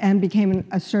and became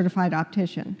a certified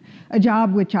optician, a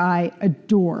job which I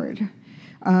adored.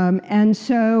 And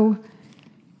so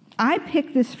I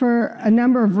picked this for a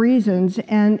number of reasons,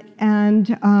 and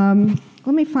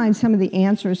let me find some of the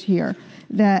answers here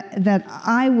that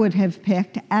I would have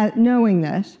picked at knowing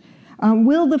this.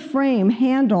 Will the frame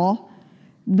handle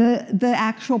the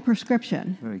actual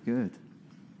prescription? Very good.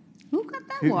 Who got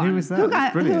that one? Who was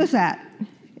that? Who was that?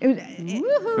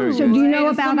 Woohoo! So do you know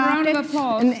about round optics? Of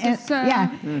applause.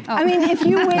 Yeah. Oh. I mean, if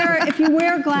you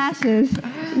wear glasses,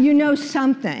 you know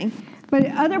something. But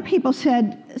other people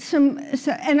said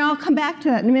and I'll come back to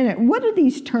that in a minute. What do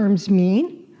these terms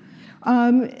mean?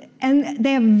 And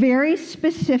they have very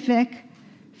specific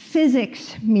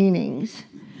physics meanings.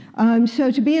 So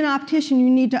to be an optician, you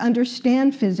need to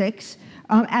understand physics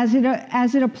as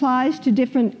it applies to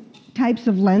different types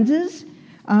of lenses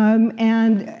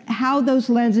and how those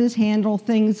lenses handle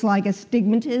things like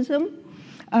astigmatism,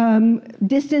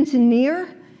 distance and near.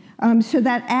 So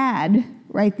that add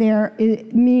right there,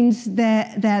 it means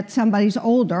that somebody's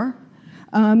older.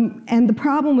 And the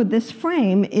problem with this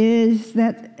frame is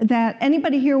that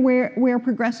anybody here wear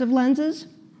progressive lenses?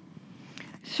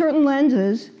 Certain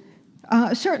lenses,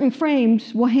 certain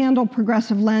frames will handle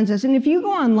progressive lenses. And if you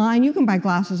go online, you can buy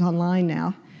glasses online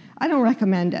now. I don't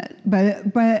recommend it,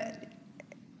 but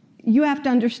you have to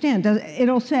understand,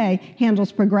 it'll say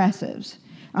handles progressives.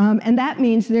 And that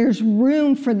means there's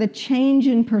room for the change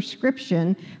in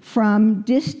prescription from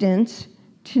distance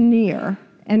to near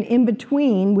and in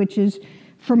between, which is,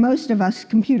 for most of us,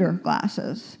 computer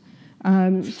glasses.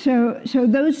 So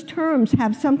those terms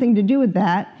have something to do with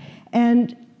that.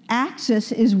 And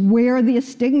axis is where the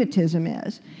astigmatism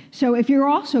is. So if you're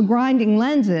also grinding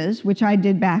lenses, which I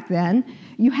did back then,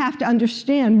 you have to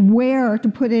understand where to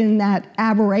put in that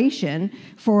aberration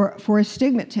for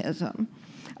astigmatism.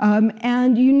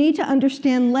 And you need to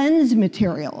understand lens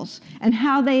materials and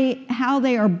how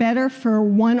they are better for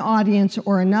one audience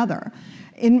or another.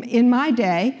 In my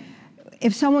day,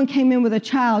 if someone came in with a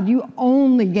child, you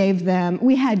only gave them,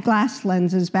 we had glass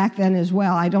lenses back then as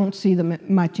well. I don't see them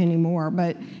much anymore,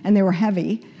 and they were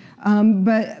heavy.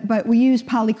 But we use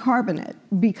polycarbonate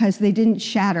because they didn't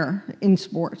shatter in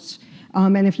sports.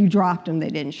 And if you dropped them, they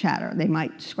didn't shatter. They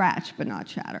might scratch, but not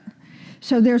shatter.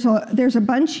 So there's a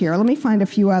bunch here. Let me find a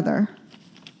few other.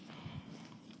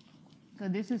 So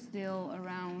this is still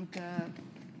around...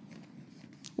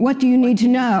 What do you need to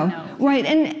know? Right,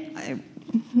 and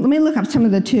let me look up some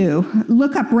of the two.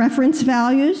 Look up reference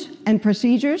values and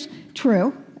procedures.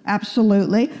 True,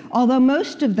 absolutely. Although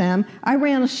most of them, I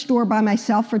ran a store by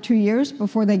myself for 2 years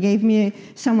before they gave me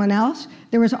someone else.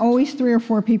 There was always 3 or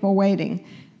 4 people waiting.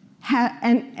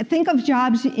 And think of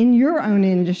jobs in your own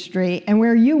industry and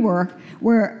where you work,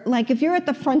 where, like, if you're at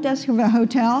the front desk of a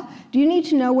hotel, do you need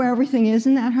to know where everything is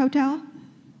in that hotel?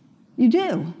 You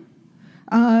do.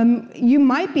 You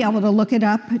might be able to look it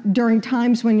up during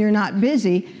times when you're not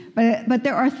busy, but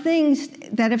there are things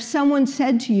that if someone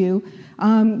said to you,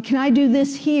 can I do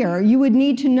this here, you would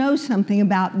need to know something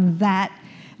about that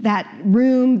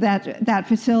room, that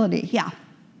facility. Yeah.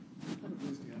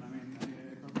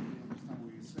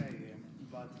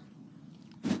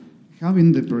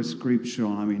 Having the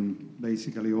prescription,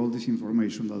 basically all this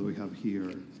information that we have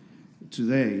here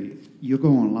today, you go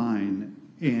online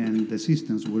and the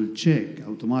systems will check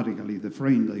automatically the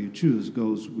frame that you choose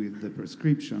goes with the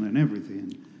prescription and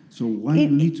everything. So why do you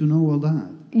need to know all that?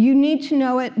 You need to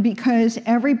know it because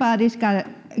everybody's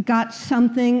got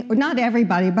something, or not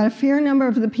everybody, but a fair number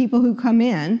of the people who come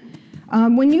in.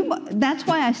 That's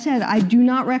why I said I do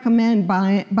not recommend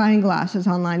buying glasses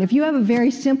online. If you have a very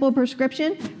simple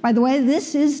prescription, by the way,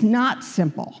 this is not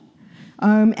simple.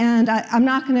 And I'm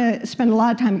not going to spend a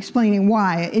lot of time explaining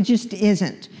why. It just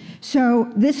isn't.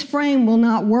 So this frame will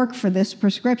not work for this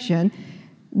prescription.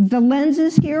 The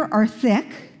lenses here are thick,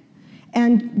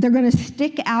 and they're going to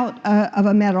stick out of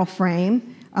a metal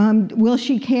frame. Will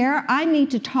she care? I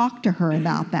need to talk to her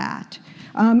about that.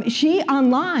 She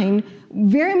online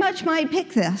very much might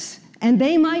pick this, and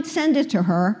they might send it to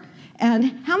her.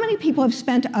 And how many people have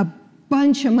spent a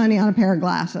bunch of money on a pair of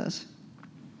glasses?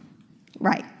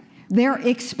 Right. They're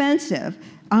expensive.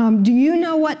 Do you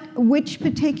know which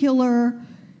particular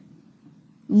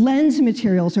lens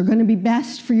materials are going to be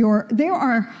best for your... There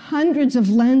are hundreds of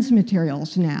lens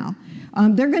materials now.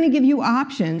 They're going to give you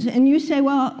options, and you say,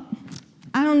 well,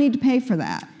 I don't need to pay for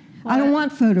that. Well, I don't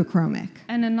want photochromic.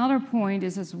 And another point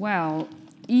is as well,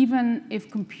 even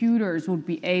if computers would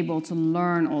be able to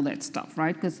learn all that stuff,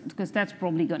 right? Because that's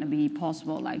probably going to be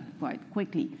possible like quite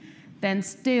quickly. Then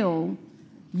still,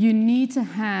 you need to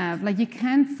have, like, you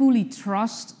can't fully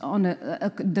trust on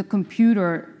the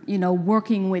computer, you know,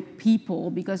 working with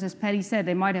people, because as Patti said,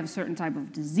 they might have a certain type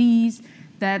of disease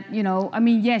that, you know, I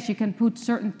mean, yes, you can put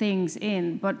certain things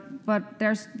in, but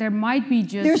there might be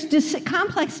just... There's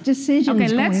complex decisions going on.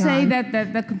 Okay, let's say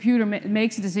that the computer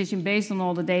makes a decision based on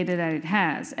all the data that it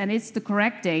has, and it's the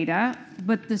correct data,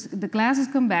 but the glasses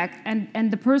come back,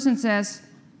 and the person says,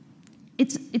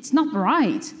 it's not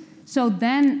right. So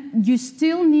then you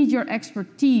still need your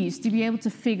expertise to be able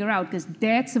to figure out, because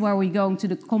that's where we're going to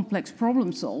the complex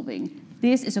problem solving.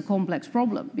 This is a complex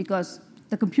problem, because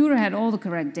the computer had all the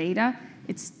correct data.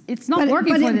 It's not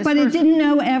working for this person. But it didn't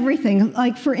know everything.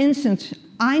 Like, for instance,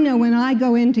 I know when I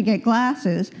go in to get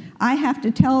glasses, I have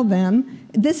to tell them,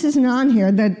 this isn't on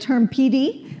here, the term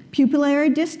PD,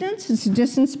 pupillary distance, it's the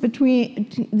distance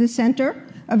between the center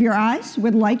of your eyes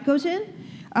where the light goes in.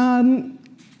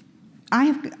 I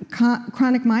have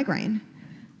chronic migraine.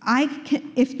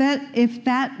 If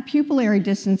that pupillary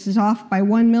distance is off by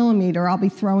 1 millimeter, I'll be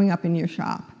throwing up in your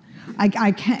shop.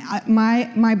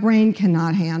 My brain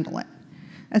cannot handle it.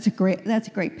 That's a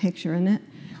great picture, isn't it?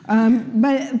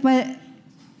 But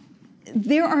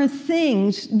there are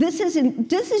things. This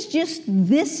is just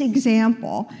this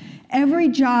example. Every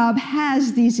job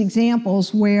has these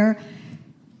examples where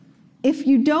if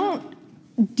you don't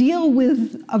deal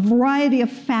with a variety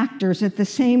of factors at the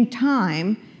same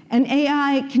time, and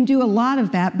AI can do a lot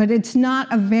of that, but it's not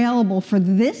available for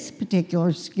this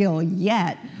particular skill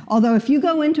yet. Although if you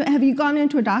go into, have you gone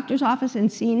into a doctor's office and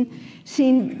seen,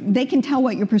 they can tell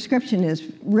what your prescription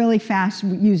is really fast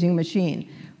using a machine.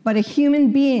 But a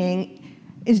human being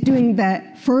is doing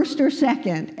that first or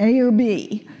second, A or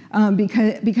B,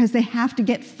 because they have to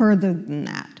get further than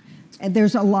that. And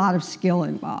there's a lot of skill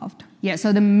involved. Yeah,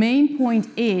 so the main point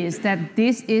is that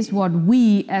this is what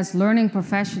we as learning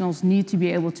professionals need to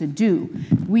be able to do.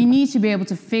 We need to be able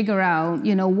to figure out,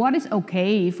 you know, what is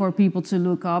okay for people to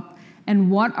look up and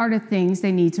what are the things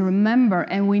they need to remember.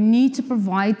 And we need to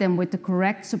provide them with the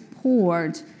correct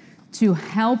support to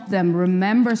help them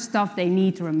remember stuff they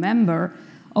need to remember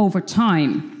over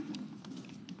time.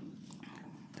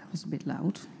 That was a bit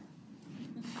loud.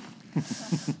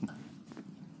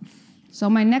 So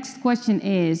my next question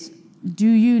is, do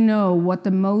you know what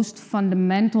the most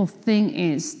fundamental thing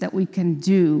is that we can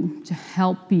do to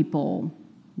help people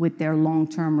with their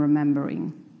long-term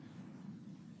remembering?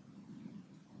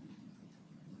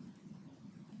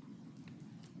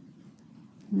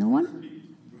 No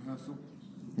one? Rehearsal.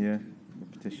 Yeah,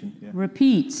 repetition. Yeah.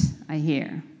 Repeat, I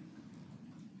hear.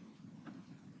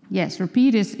 Yes,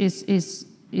 repeat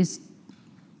is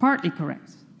partly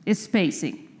correct. It's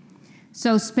spacing.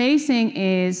 So spacing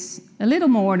is a little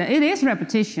more than, it is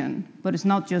repetition, but it's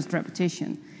not just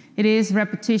repetition. It is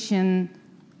repetition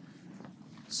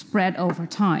spread over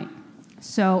time.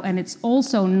 So, and it's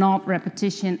also not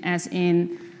repetition as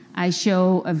in, I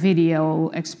show a video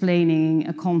explaining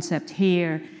a concept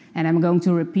here, and I'm going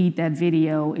to repeat that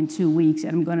video in 2 weeks,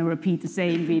 and I'm going to repeat the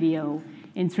same video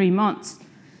in 3 months.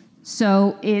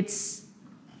 So it's,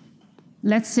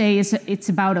 let's say it's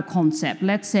about a concept.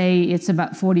 Let's say it's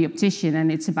about for the optician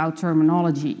and it's about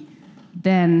terminology.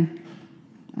 Then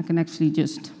I can actually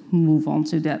just move on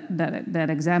to that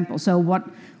example. So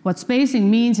what spacing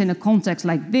means in a context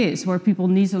like this, where people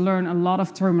need to learn a lot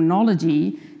of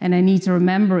terminology and they need to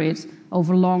remember it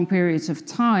over long periods of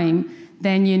time,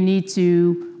 then you need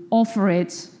to offer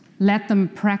it, let them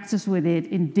practice with it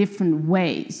in different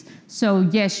ways. So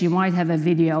yes, you might have a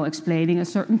video explaining a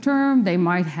certain term. They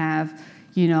might have,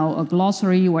 you know, a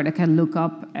glossary where they can look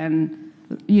up and,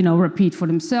 you know, repeat for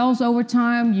themselves over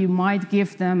time. You might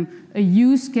give them a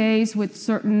use case with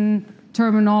certain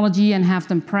terminology and have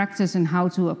them practice and how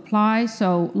to apply.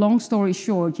 So long story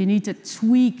short, you need to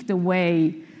tweak the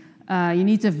way, you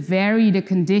need to vary the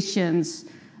conditions,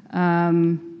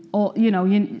 or, you know,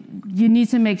 you need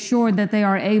to make sure that they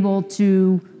are able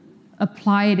to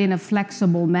apply it in a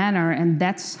flexible manner, and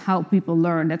that's how people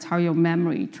learn. That's how your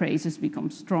memory traces become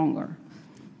stronger.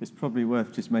 It's probably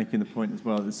worth just making the point as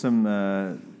well that some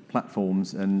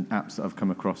platforms and apps that I've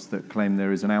come across that claim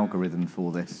there is an algorithm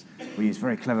for this. We use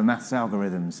very clever maths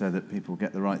algorithms so that people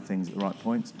get the right things at the right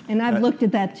points. And I've looked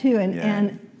at that too,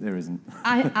 and there isn't.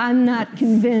 I'm not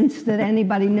convinced that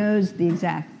anybody knows the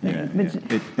exact thing.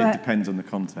 Yeah, it depends on the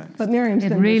context. But Mirjam's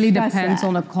it really depends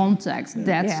on the context. Yeah.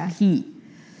 That's key.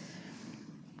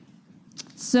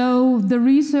 So the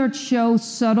research shows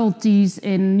subtleties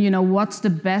in, you know, what's the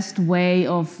best way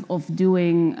of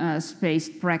doing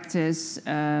spaced practice.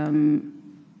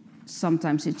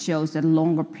 Sometimes it shows that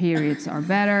longer periods are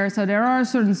better. So there are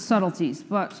certain subtleties,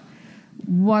 but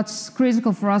what's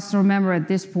critical for us to remember at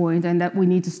this point and that we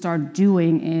need to start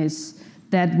doing is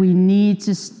that we need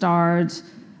to start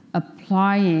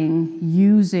applying,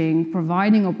 using,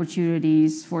 providing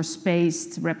opportunities for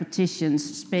spaced repetitions,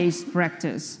 spaced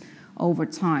practice over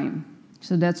time.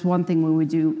 So that's one thing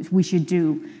we should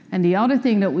do. And the other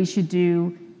thing that we should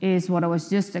do is what I was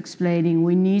just explaining.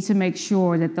 We need to make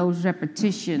sure that those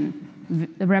repetitions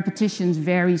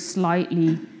vary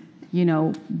slightly, you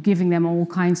know, giving them all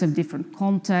kinds of different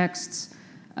contexts,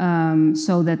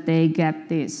 so that they get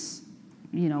this,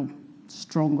 you know,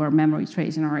 stronger memory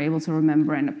trace and are able to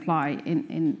remember and apply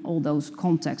in all those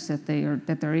contexts that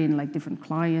they're in, like different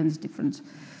clients, different,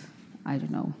 I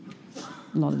don't know,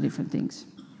 a lot of different things.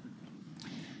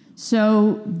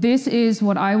 So this is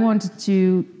what I wanted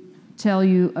to tell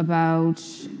you about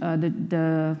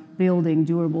the building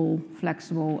durable,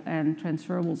 flexible, and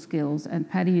transferable skills. And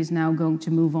Patti is now going to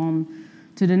move on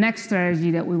to the next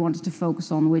strategy that we wanted to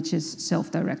focus on, which is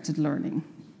self-directed learning.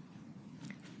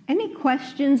 Any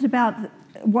questions about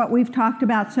what we've talked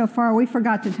about so far? We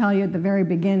forgot to tell you at the very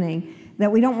beginning that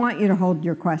we don't want you to hold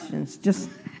your questions. Just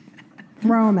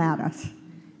throw them at us.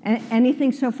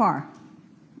 Anything so far?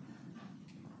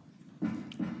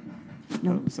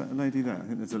 No. Oh, is that a lady there? I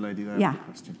think there's a lady there Yeah. with a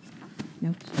question.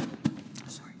 No.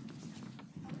 Sorry.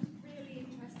 Really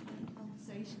interesting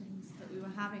conversations that we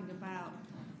were having about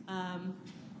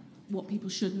what people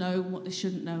should know, what they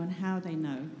shouldn't know, and how they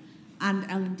know, and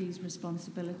L&D's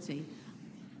responsibility.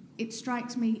 It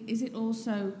strikes me, is it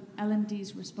also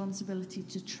L&D's responsibility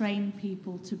to train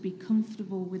people to be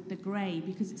comfortable with the grey?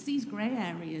 Because it's these grey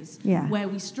areas where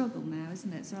we struggle now,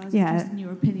 isn't it? So I was interested in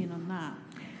your opinion on that.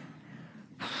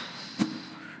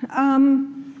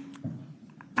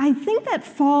 I think that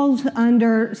falls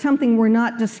under something we're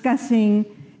not discussing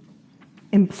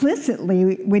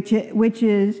implicitly, which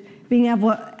is being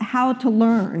able how to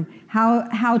learn,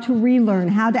 how to relearn,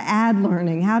 how to add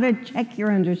learning, how to check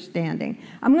your understanding.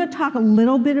 I'm going to talk a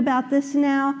little bit about this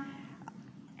now,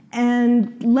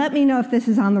 and let me know if this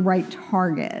is on the right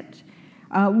target.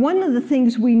 One of the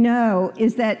things we know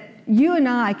is that you and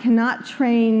I cannot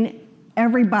train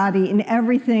everybody in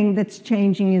everything that's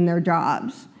changing in their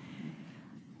jobs.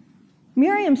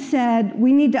 Mirjam said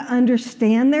we need to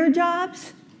understand their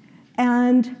jobs,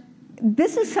 And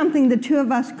this is something the two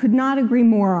of us could not agree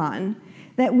more on,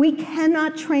 that we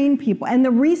cannot train people. And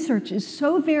the research is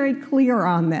so very clear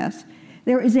on this.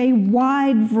 There is a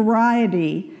wide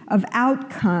variety of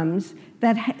outcomes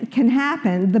that can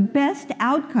happen. The best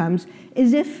outcomes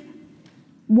is if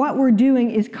what we're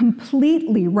doing is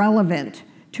completely relevant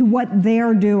to what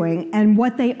they're doing and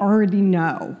what they already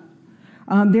know.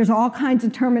 There's all kinds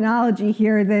of terminology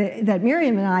here that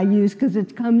Mirjam and I use because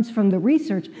it comes from the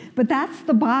research, but that's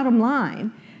the bottom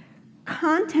line.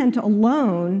 Content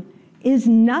alone is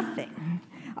nothing.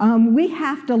 We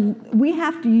have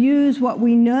to use what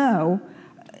we know.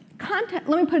 Content,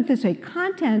 let me put it this way,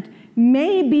 content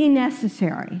may be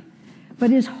necessary,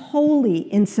 but is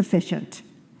wholly insufficient.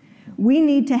 We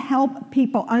need to help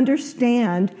people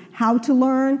understand how to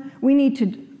learn. We need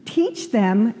to teach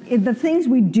them. The things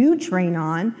we do train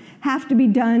on have to be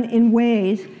done in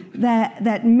ways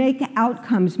that make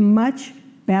outcomes much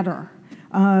better,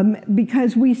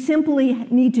 because we simply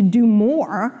need to do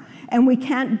more, and we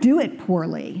can't do it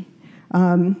poorly.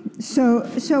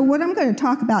 So what I'm going to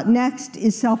talk about next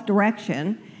is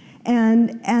self-direction,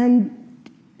 and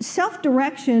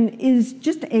self-direction is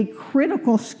just a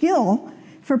critical skill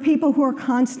for people who are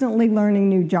constantly learning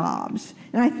new jobs.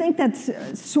 And I think that's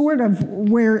sort of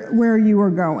where you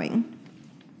are going.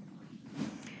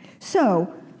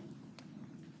 So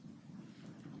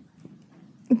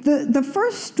the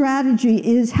first strategy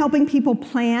is helping people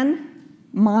plan,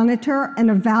 monitor, and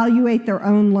evaluate their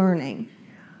own learning.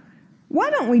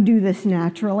 Why don't we do this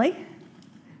naturally?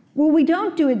 Well, we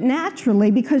don't do it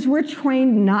naturally because we're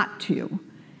trained not to.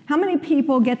 How many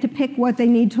people get to pick what they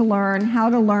need to learn, how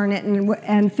to learn it,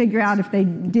 and figure out if they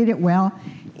did it well?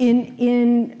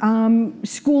 In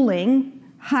schooling,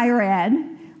 higher ed,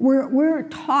 we're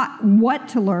taught what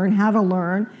to learn, how to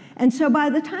learn, and so by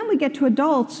the time we get to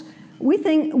adults, we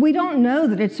don't know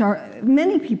that it's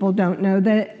many people don't know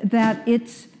that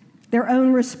it's their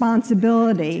own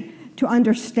responsibility to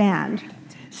understand.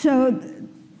 So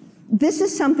this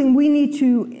is something we need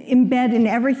to embed in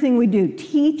everything we do,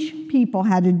 teach people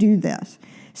how to do this.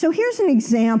 So here's an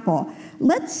example.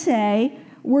 Let's say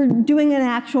we're doing an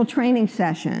actual training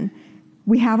session.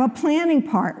 We have a planning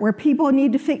part where people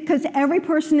need to because every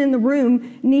person in the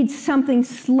room needs something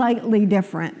slightly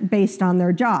different based on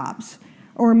their jobs,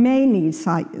 or may need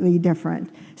slightly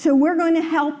different. So we're going to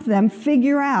help them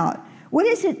figure out, what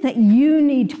is it that you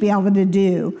need to be able to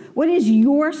do? What is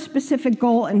your specific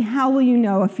goal, and how will you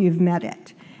know if you've met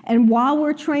it? And while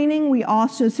we're training, we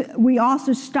also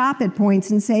stop at points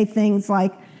and say things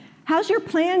like, how's your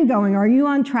plan going? Are you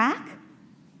on track?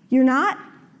 You're not?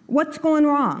 What's going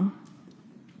wrong?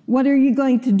 What are you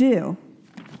going to do?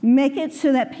 Make it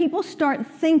so that people start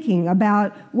thinking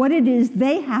about what it is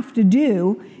they have to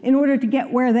do in order to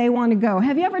get where they want to go.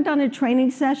 Have you ever done a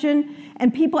training session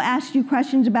and people asked you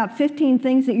questions about 15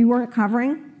 things that you weren't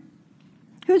covering?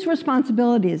 Whose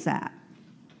responsibility is that?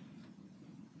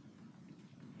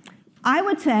 I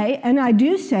would say, and I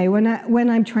do say when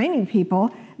I'm training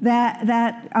people,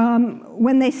 that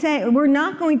when they say, we're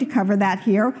not going to cover that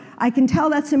here, I can tell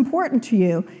that's important to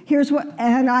you. Here's what,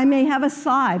 and I may have a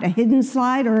slide, a hidden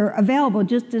slide or available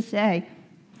just to say,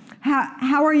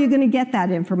 how are you going to get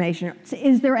that information?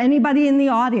 Is there anybody in the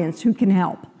audience who can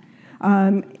help?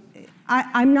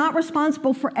 I'm not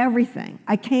responsible for everything.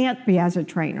 I can't be as a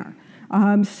trainer.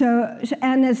 And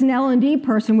as an L&D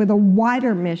person with a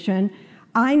wider mission,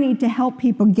 I need to help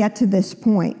people get to this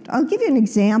point. I'll give you an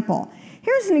example.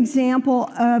 Here's an example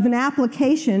of an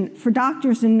application for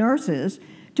doctors and nurses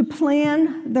to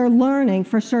plan their learning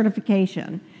for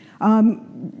certification.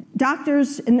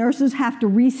 Doctors and nurses have to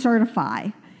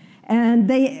recertify, and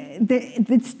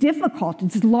it's difficult.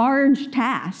 It's a large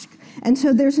task. And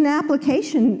so there's an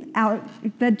application out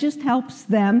that just helps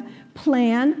them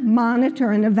plan,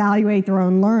 monitor, and evaluate their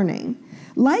own learning.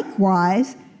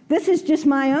 Likewise, this is just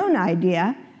my own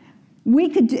idea.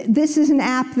 This is an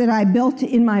app that I built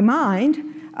in my mind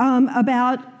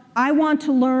about, I want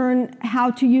to learn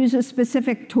how to use a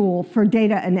specific tool for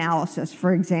data analysis,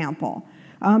 for example.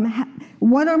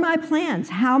 What are my plans?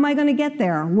 How am I going to get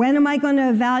there? When am I going to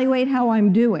evaluate how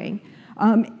I'm doing?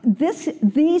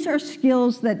 These are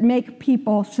skills that make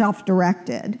people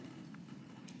self-directed.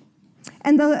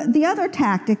 And the other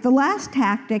tactic, the last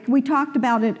tactic, we talked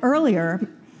about it earlier,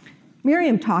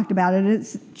 Mirjam talked about it,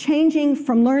 it's changing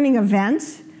from learning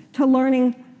events to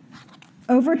learning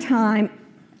over time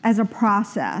as a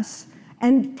process.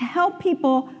 And to help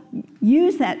people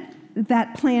use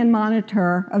that plan,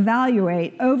 monitor,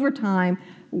 evaluate over time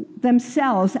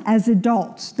themselves as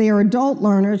adults. They are adult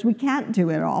learners. We can't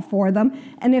do it all for them.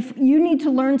 And if you need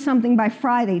to learn something by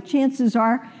Friday, chances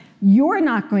are You're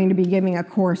not going to be giving a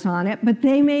course on it, but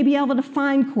they may be able to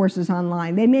find courses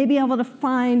online. They may be able to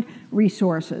find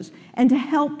resources. And to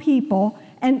help people,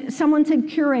 and someone said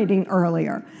curating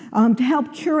earlier, to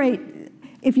help curate.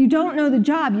 If you don't know the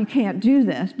job, you can't do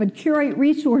this, but curate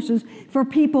resources for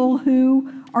people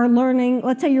who are learning.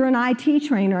 Let's say you're an IT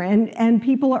trainer and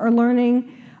people are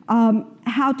learning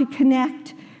how to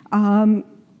connect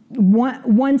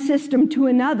one system to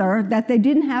another that they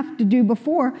didn't have to do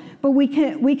before, but we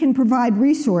can provide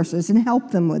resources and help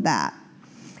them with that.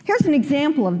 Here's an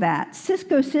example of that.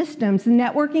 Cisco Systems, the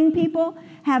networking people,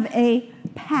 have a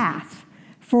path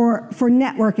for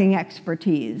networking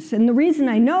expertise. And the reason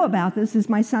I know about this is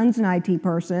my son's an IT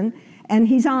person, and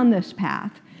he's on this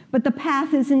path. But the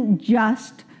path isn't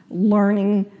just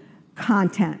learning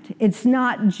content. It's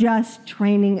not just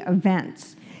training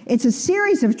events. It's a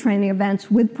series of training events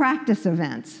with practice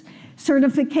events,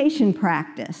 certification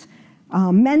practice,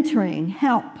 mentoring,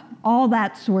 help, all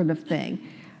that sort of thing.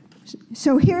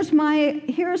 So here's my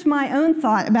own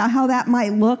thought about how that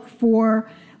might look for,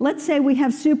 let's say we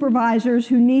have supervisors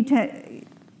who need to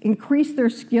increase their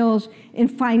skills in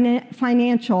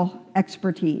financial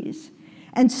expertise.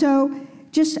 And so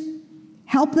just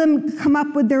help them come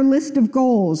up with their list of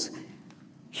goals,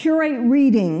 curate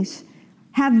readings,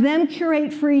 have them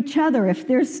curate for each other. If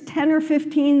there's 10 or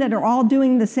 15 that are all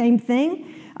doing the same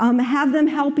thing, have them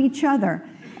help each other.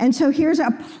 And so here's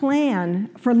a plan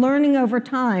for learning over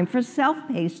time, for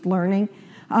self-paced learning.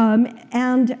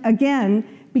 And again,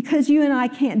 because you and I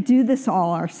can't do this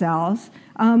all ourselves,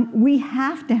 we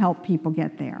have to help people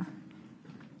get there.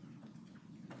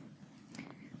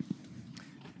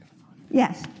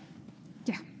 Yes?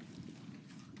 Yeah.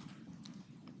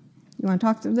 You want to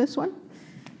talk through this one?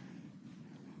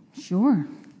 Sure.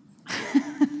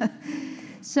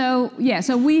 So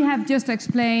we have just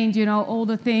explained, all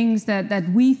the things that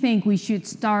we think we should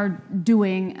start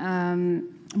doing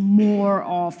more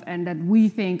of, and that we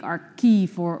think are key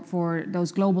for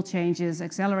those global changes,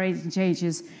 accelerating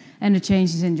changes, and the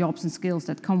changes in jobs and skills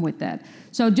that come with that.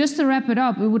 So just to wrap it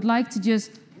up, we would like to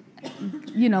just,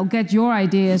 get your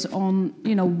ideas on,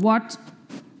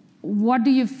 what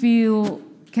do you feel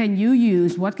can you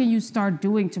use? What can you start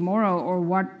doing tomorrow, or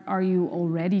what are you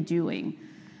already doing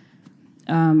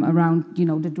around,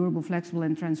 the durable, flexible,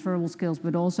 and transferable skills,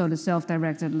 but also the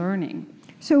self-directed learning?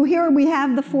 So here we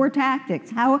have the 4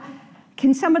 tactics. How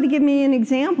can somebody give me an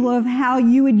example of how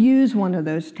you would use one of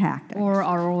those tactics? Or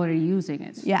are already using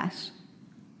it? Yes.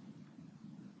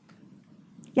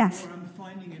 Yes. Or I'm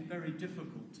finding it very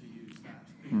difficult to use that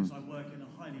because I work in a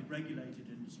highly regulated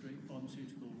industry,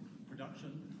 pharmaceutical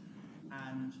production,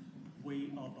 and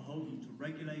we are beholden to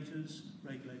regulators.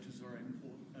 Regulators are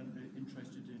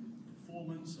interested in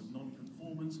performance and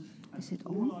non-conformance, and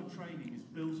all our training is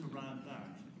built around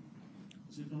that.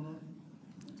 Is it not on?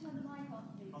 Turn the mic on,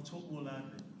 please. I'll talk more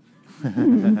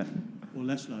loudly. Or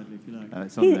less loudly, if you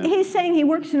like. He's saying he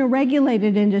works in a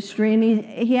regulated industry, and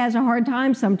he has a hard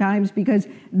time sometimes because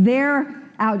their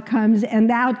outcomes and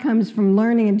the outcomes from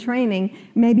learning and training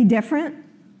may be different.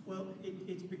 Well,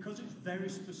 it's because it's very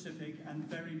specific and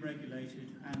very regulated,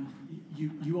 and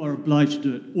you are obliged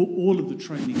to do it. All of the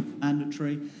training is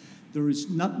mandatory. There is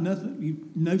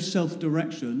no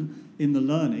self-direction in the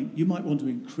learning. You might want to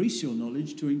increase your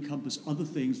knowledge to encompass other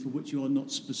things for which you are not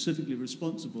specifically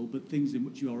responsible, but things in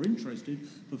which you are interested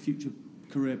for future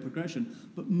career progression.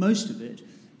 But most of it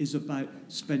is about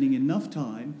spending enough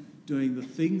time doing the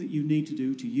thing that you need to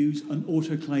do to use an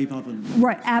autoclave oven.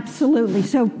 Right, absolutely.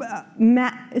 So,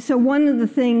 so one of the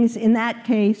things in that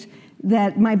case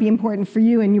that might be important for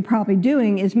you, and you're probably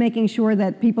doing, is making sure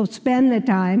that people spend the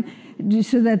time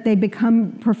so that they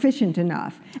become proficient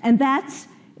enough. And that's,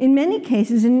 in many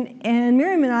cases, and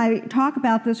Mirjam and I talk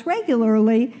about this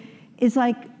regularly, is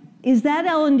that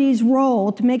L&D's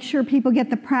role to make sure people get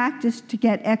the practice to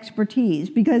get expertise?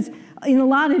 Because in a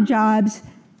lot of jobs,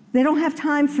 they don't have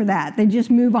time for that. They just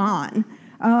move on.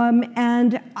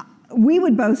 And we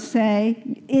would both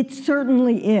say it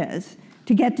certainly is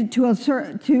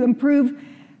to improve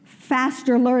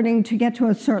faster learning to get to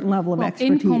a certain level of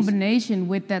expertise. In combination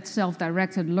with that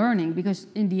self-directed learning, because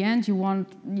in the end you want,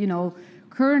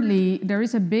 currently there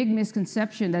is a big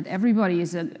misconception that everybody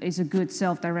is a good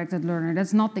self-directed learner.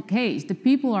 That's not the case. The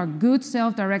people who are good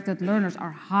self-directed learners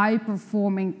are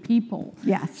high-performing people.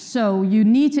 Yes. So you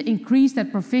need to increase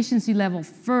that proficiency level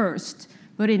first,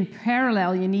 but in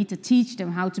parallel you need to teach them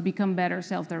how to become better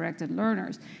self-directed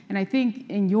learners. And I think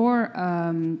in your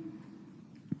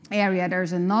area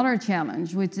there's another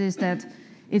challenge, which is that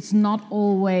it's not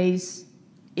always,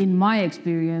 in my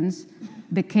experience,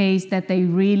 the case that they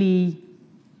really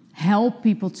help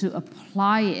people to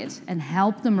apply it and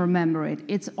help them remember it,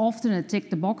 it's often a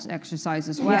tick-the-box exercise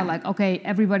as well. Like, okay,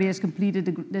 everybody has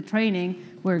completed the training,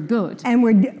 we're good. And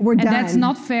we're done. And that's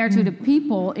not fair to the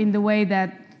people in the way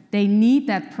that they need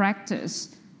that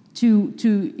practice to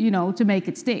make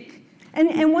it stick.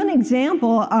 And one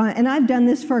example, and I've done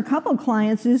this for a couple of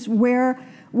clients, is where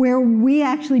we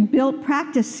actually built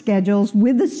practice schedules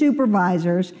with the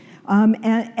supervisors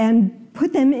and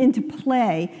put them into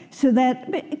play, so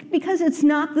that, because it's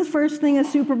not the first thing a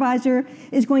supervisor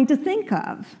is going to think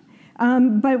of.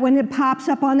 But when it pops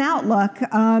up on Outlook,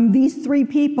 these 3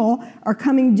 people are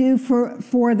coming due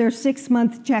for their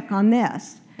 6-month check on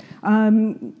this.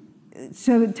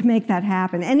 So to make that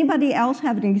happen. Anybody else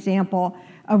have an example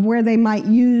of where they might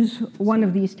use one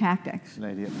of these tactics?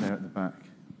 Lady up there at the back.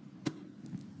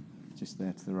 Just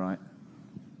there to the right.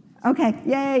 Okay,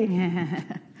 yay.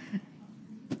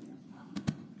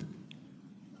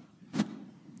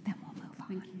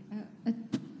 Thank you.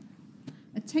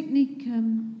 A technique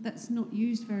that's not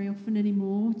used very often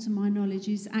anymore, to my knowledge,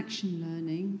 is action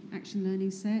learning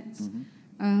sets.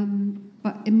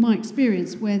 But in my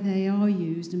experience, where they are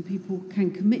used and people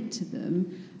can commit to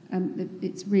them,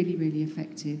 it's really, really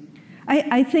effective.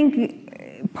 I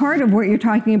think part of what you're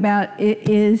talking about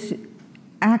is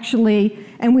actually,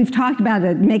 and we've talked about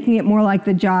it, making it more like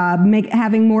the job,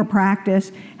 having more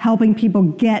practice, helping people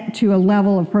get to a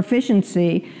level of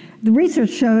proficiency. The research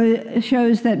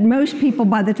shows that most people,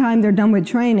 by the time they're done with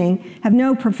training, have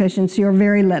no proficiency or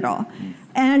very little.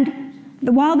 And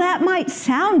while that might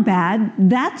sound bad,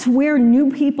 that's where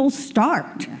new people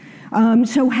start.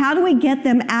 So how do we get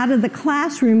them out of the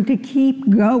classroom to keep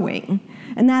going?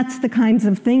 And that's the kinds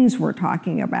of things we're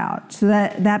talking about. So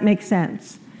that makes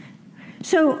sense.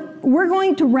 So we're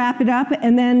going to wrap it up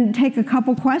and then take a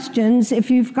couple questions if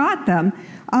you've got them.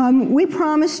 We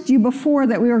promised you before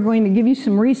that we were going to give you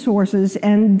some resources,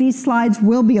 and these slides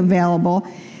will be available.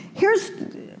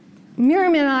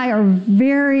 Mirjam and I are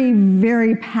very,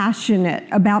 very passionate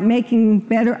about making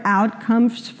better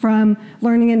outcomes from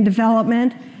learning and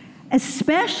development,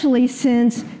 especially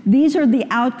since these are the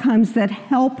outcomes that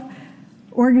help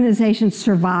organizations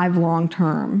survive long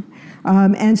term.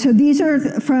 And so these are,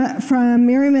 from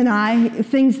Mirjam and I,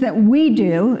 things that we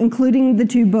do, including the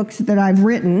 2 books that I've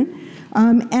written.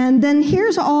 And then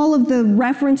here's all of the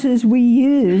references we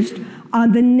used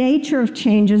on the nature of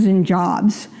changes in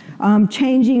jobs,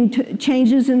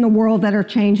 changes in the world that are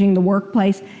changing the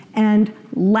workplace, and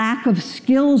lack of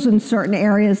skills in certain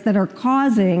areas that are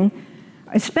causing,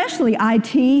 especially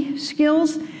IT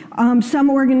skills. Some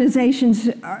organizations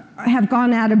have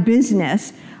gone out of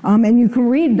business, and you can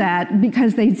read that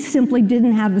because they simply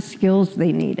didn't have the skills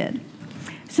they needed.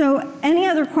 So any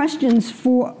other questions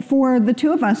for the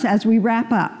 2 of us as we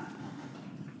wrap up?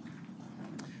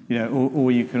 Yeah,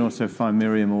 or you can also find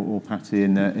Mirjam or Patti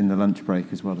in the lunch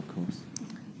break as well, of course.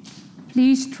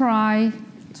 Please try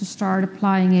to start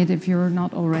applying it if you're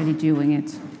not already doing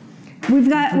it. We've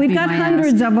got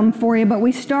hundreds of them for you, but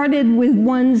we started with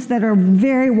ones that are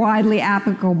very widely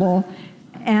applicable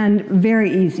and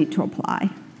very easy to apply.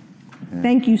 Yeah.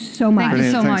 Thank you so much.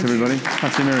 Brilliant. Thanks, everybody.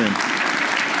 Patti, Mirjam.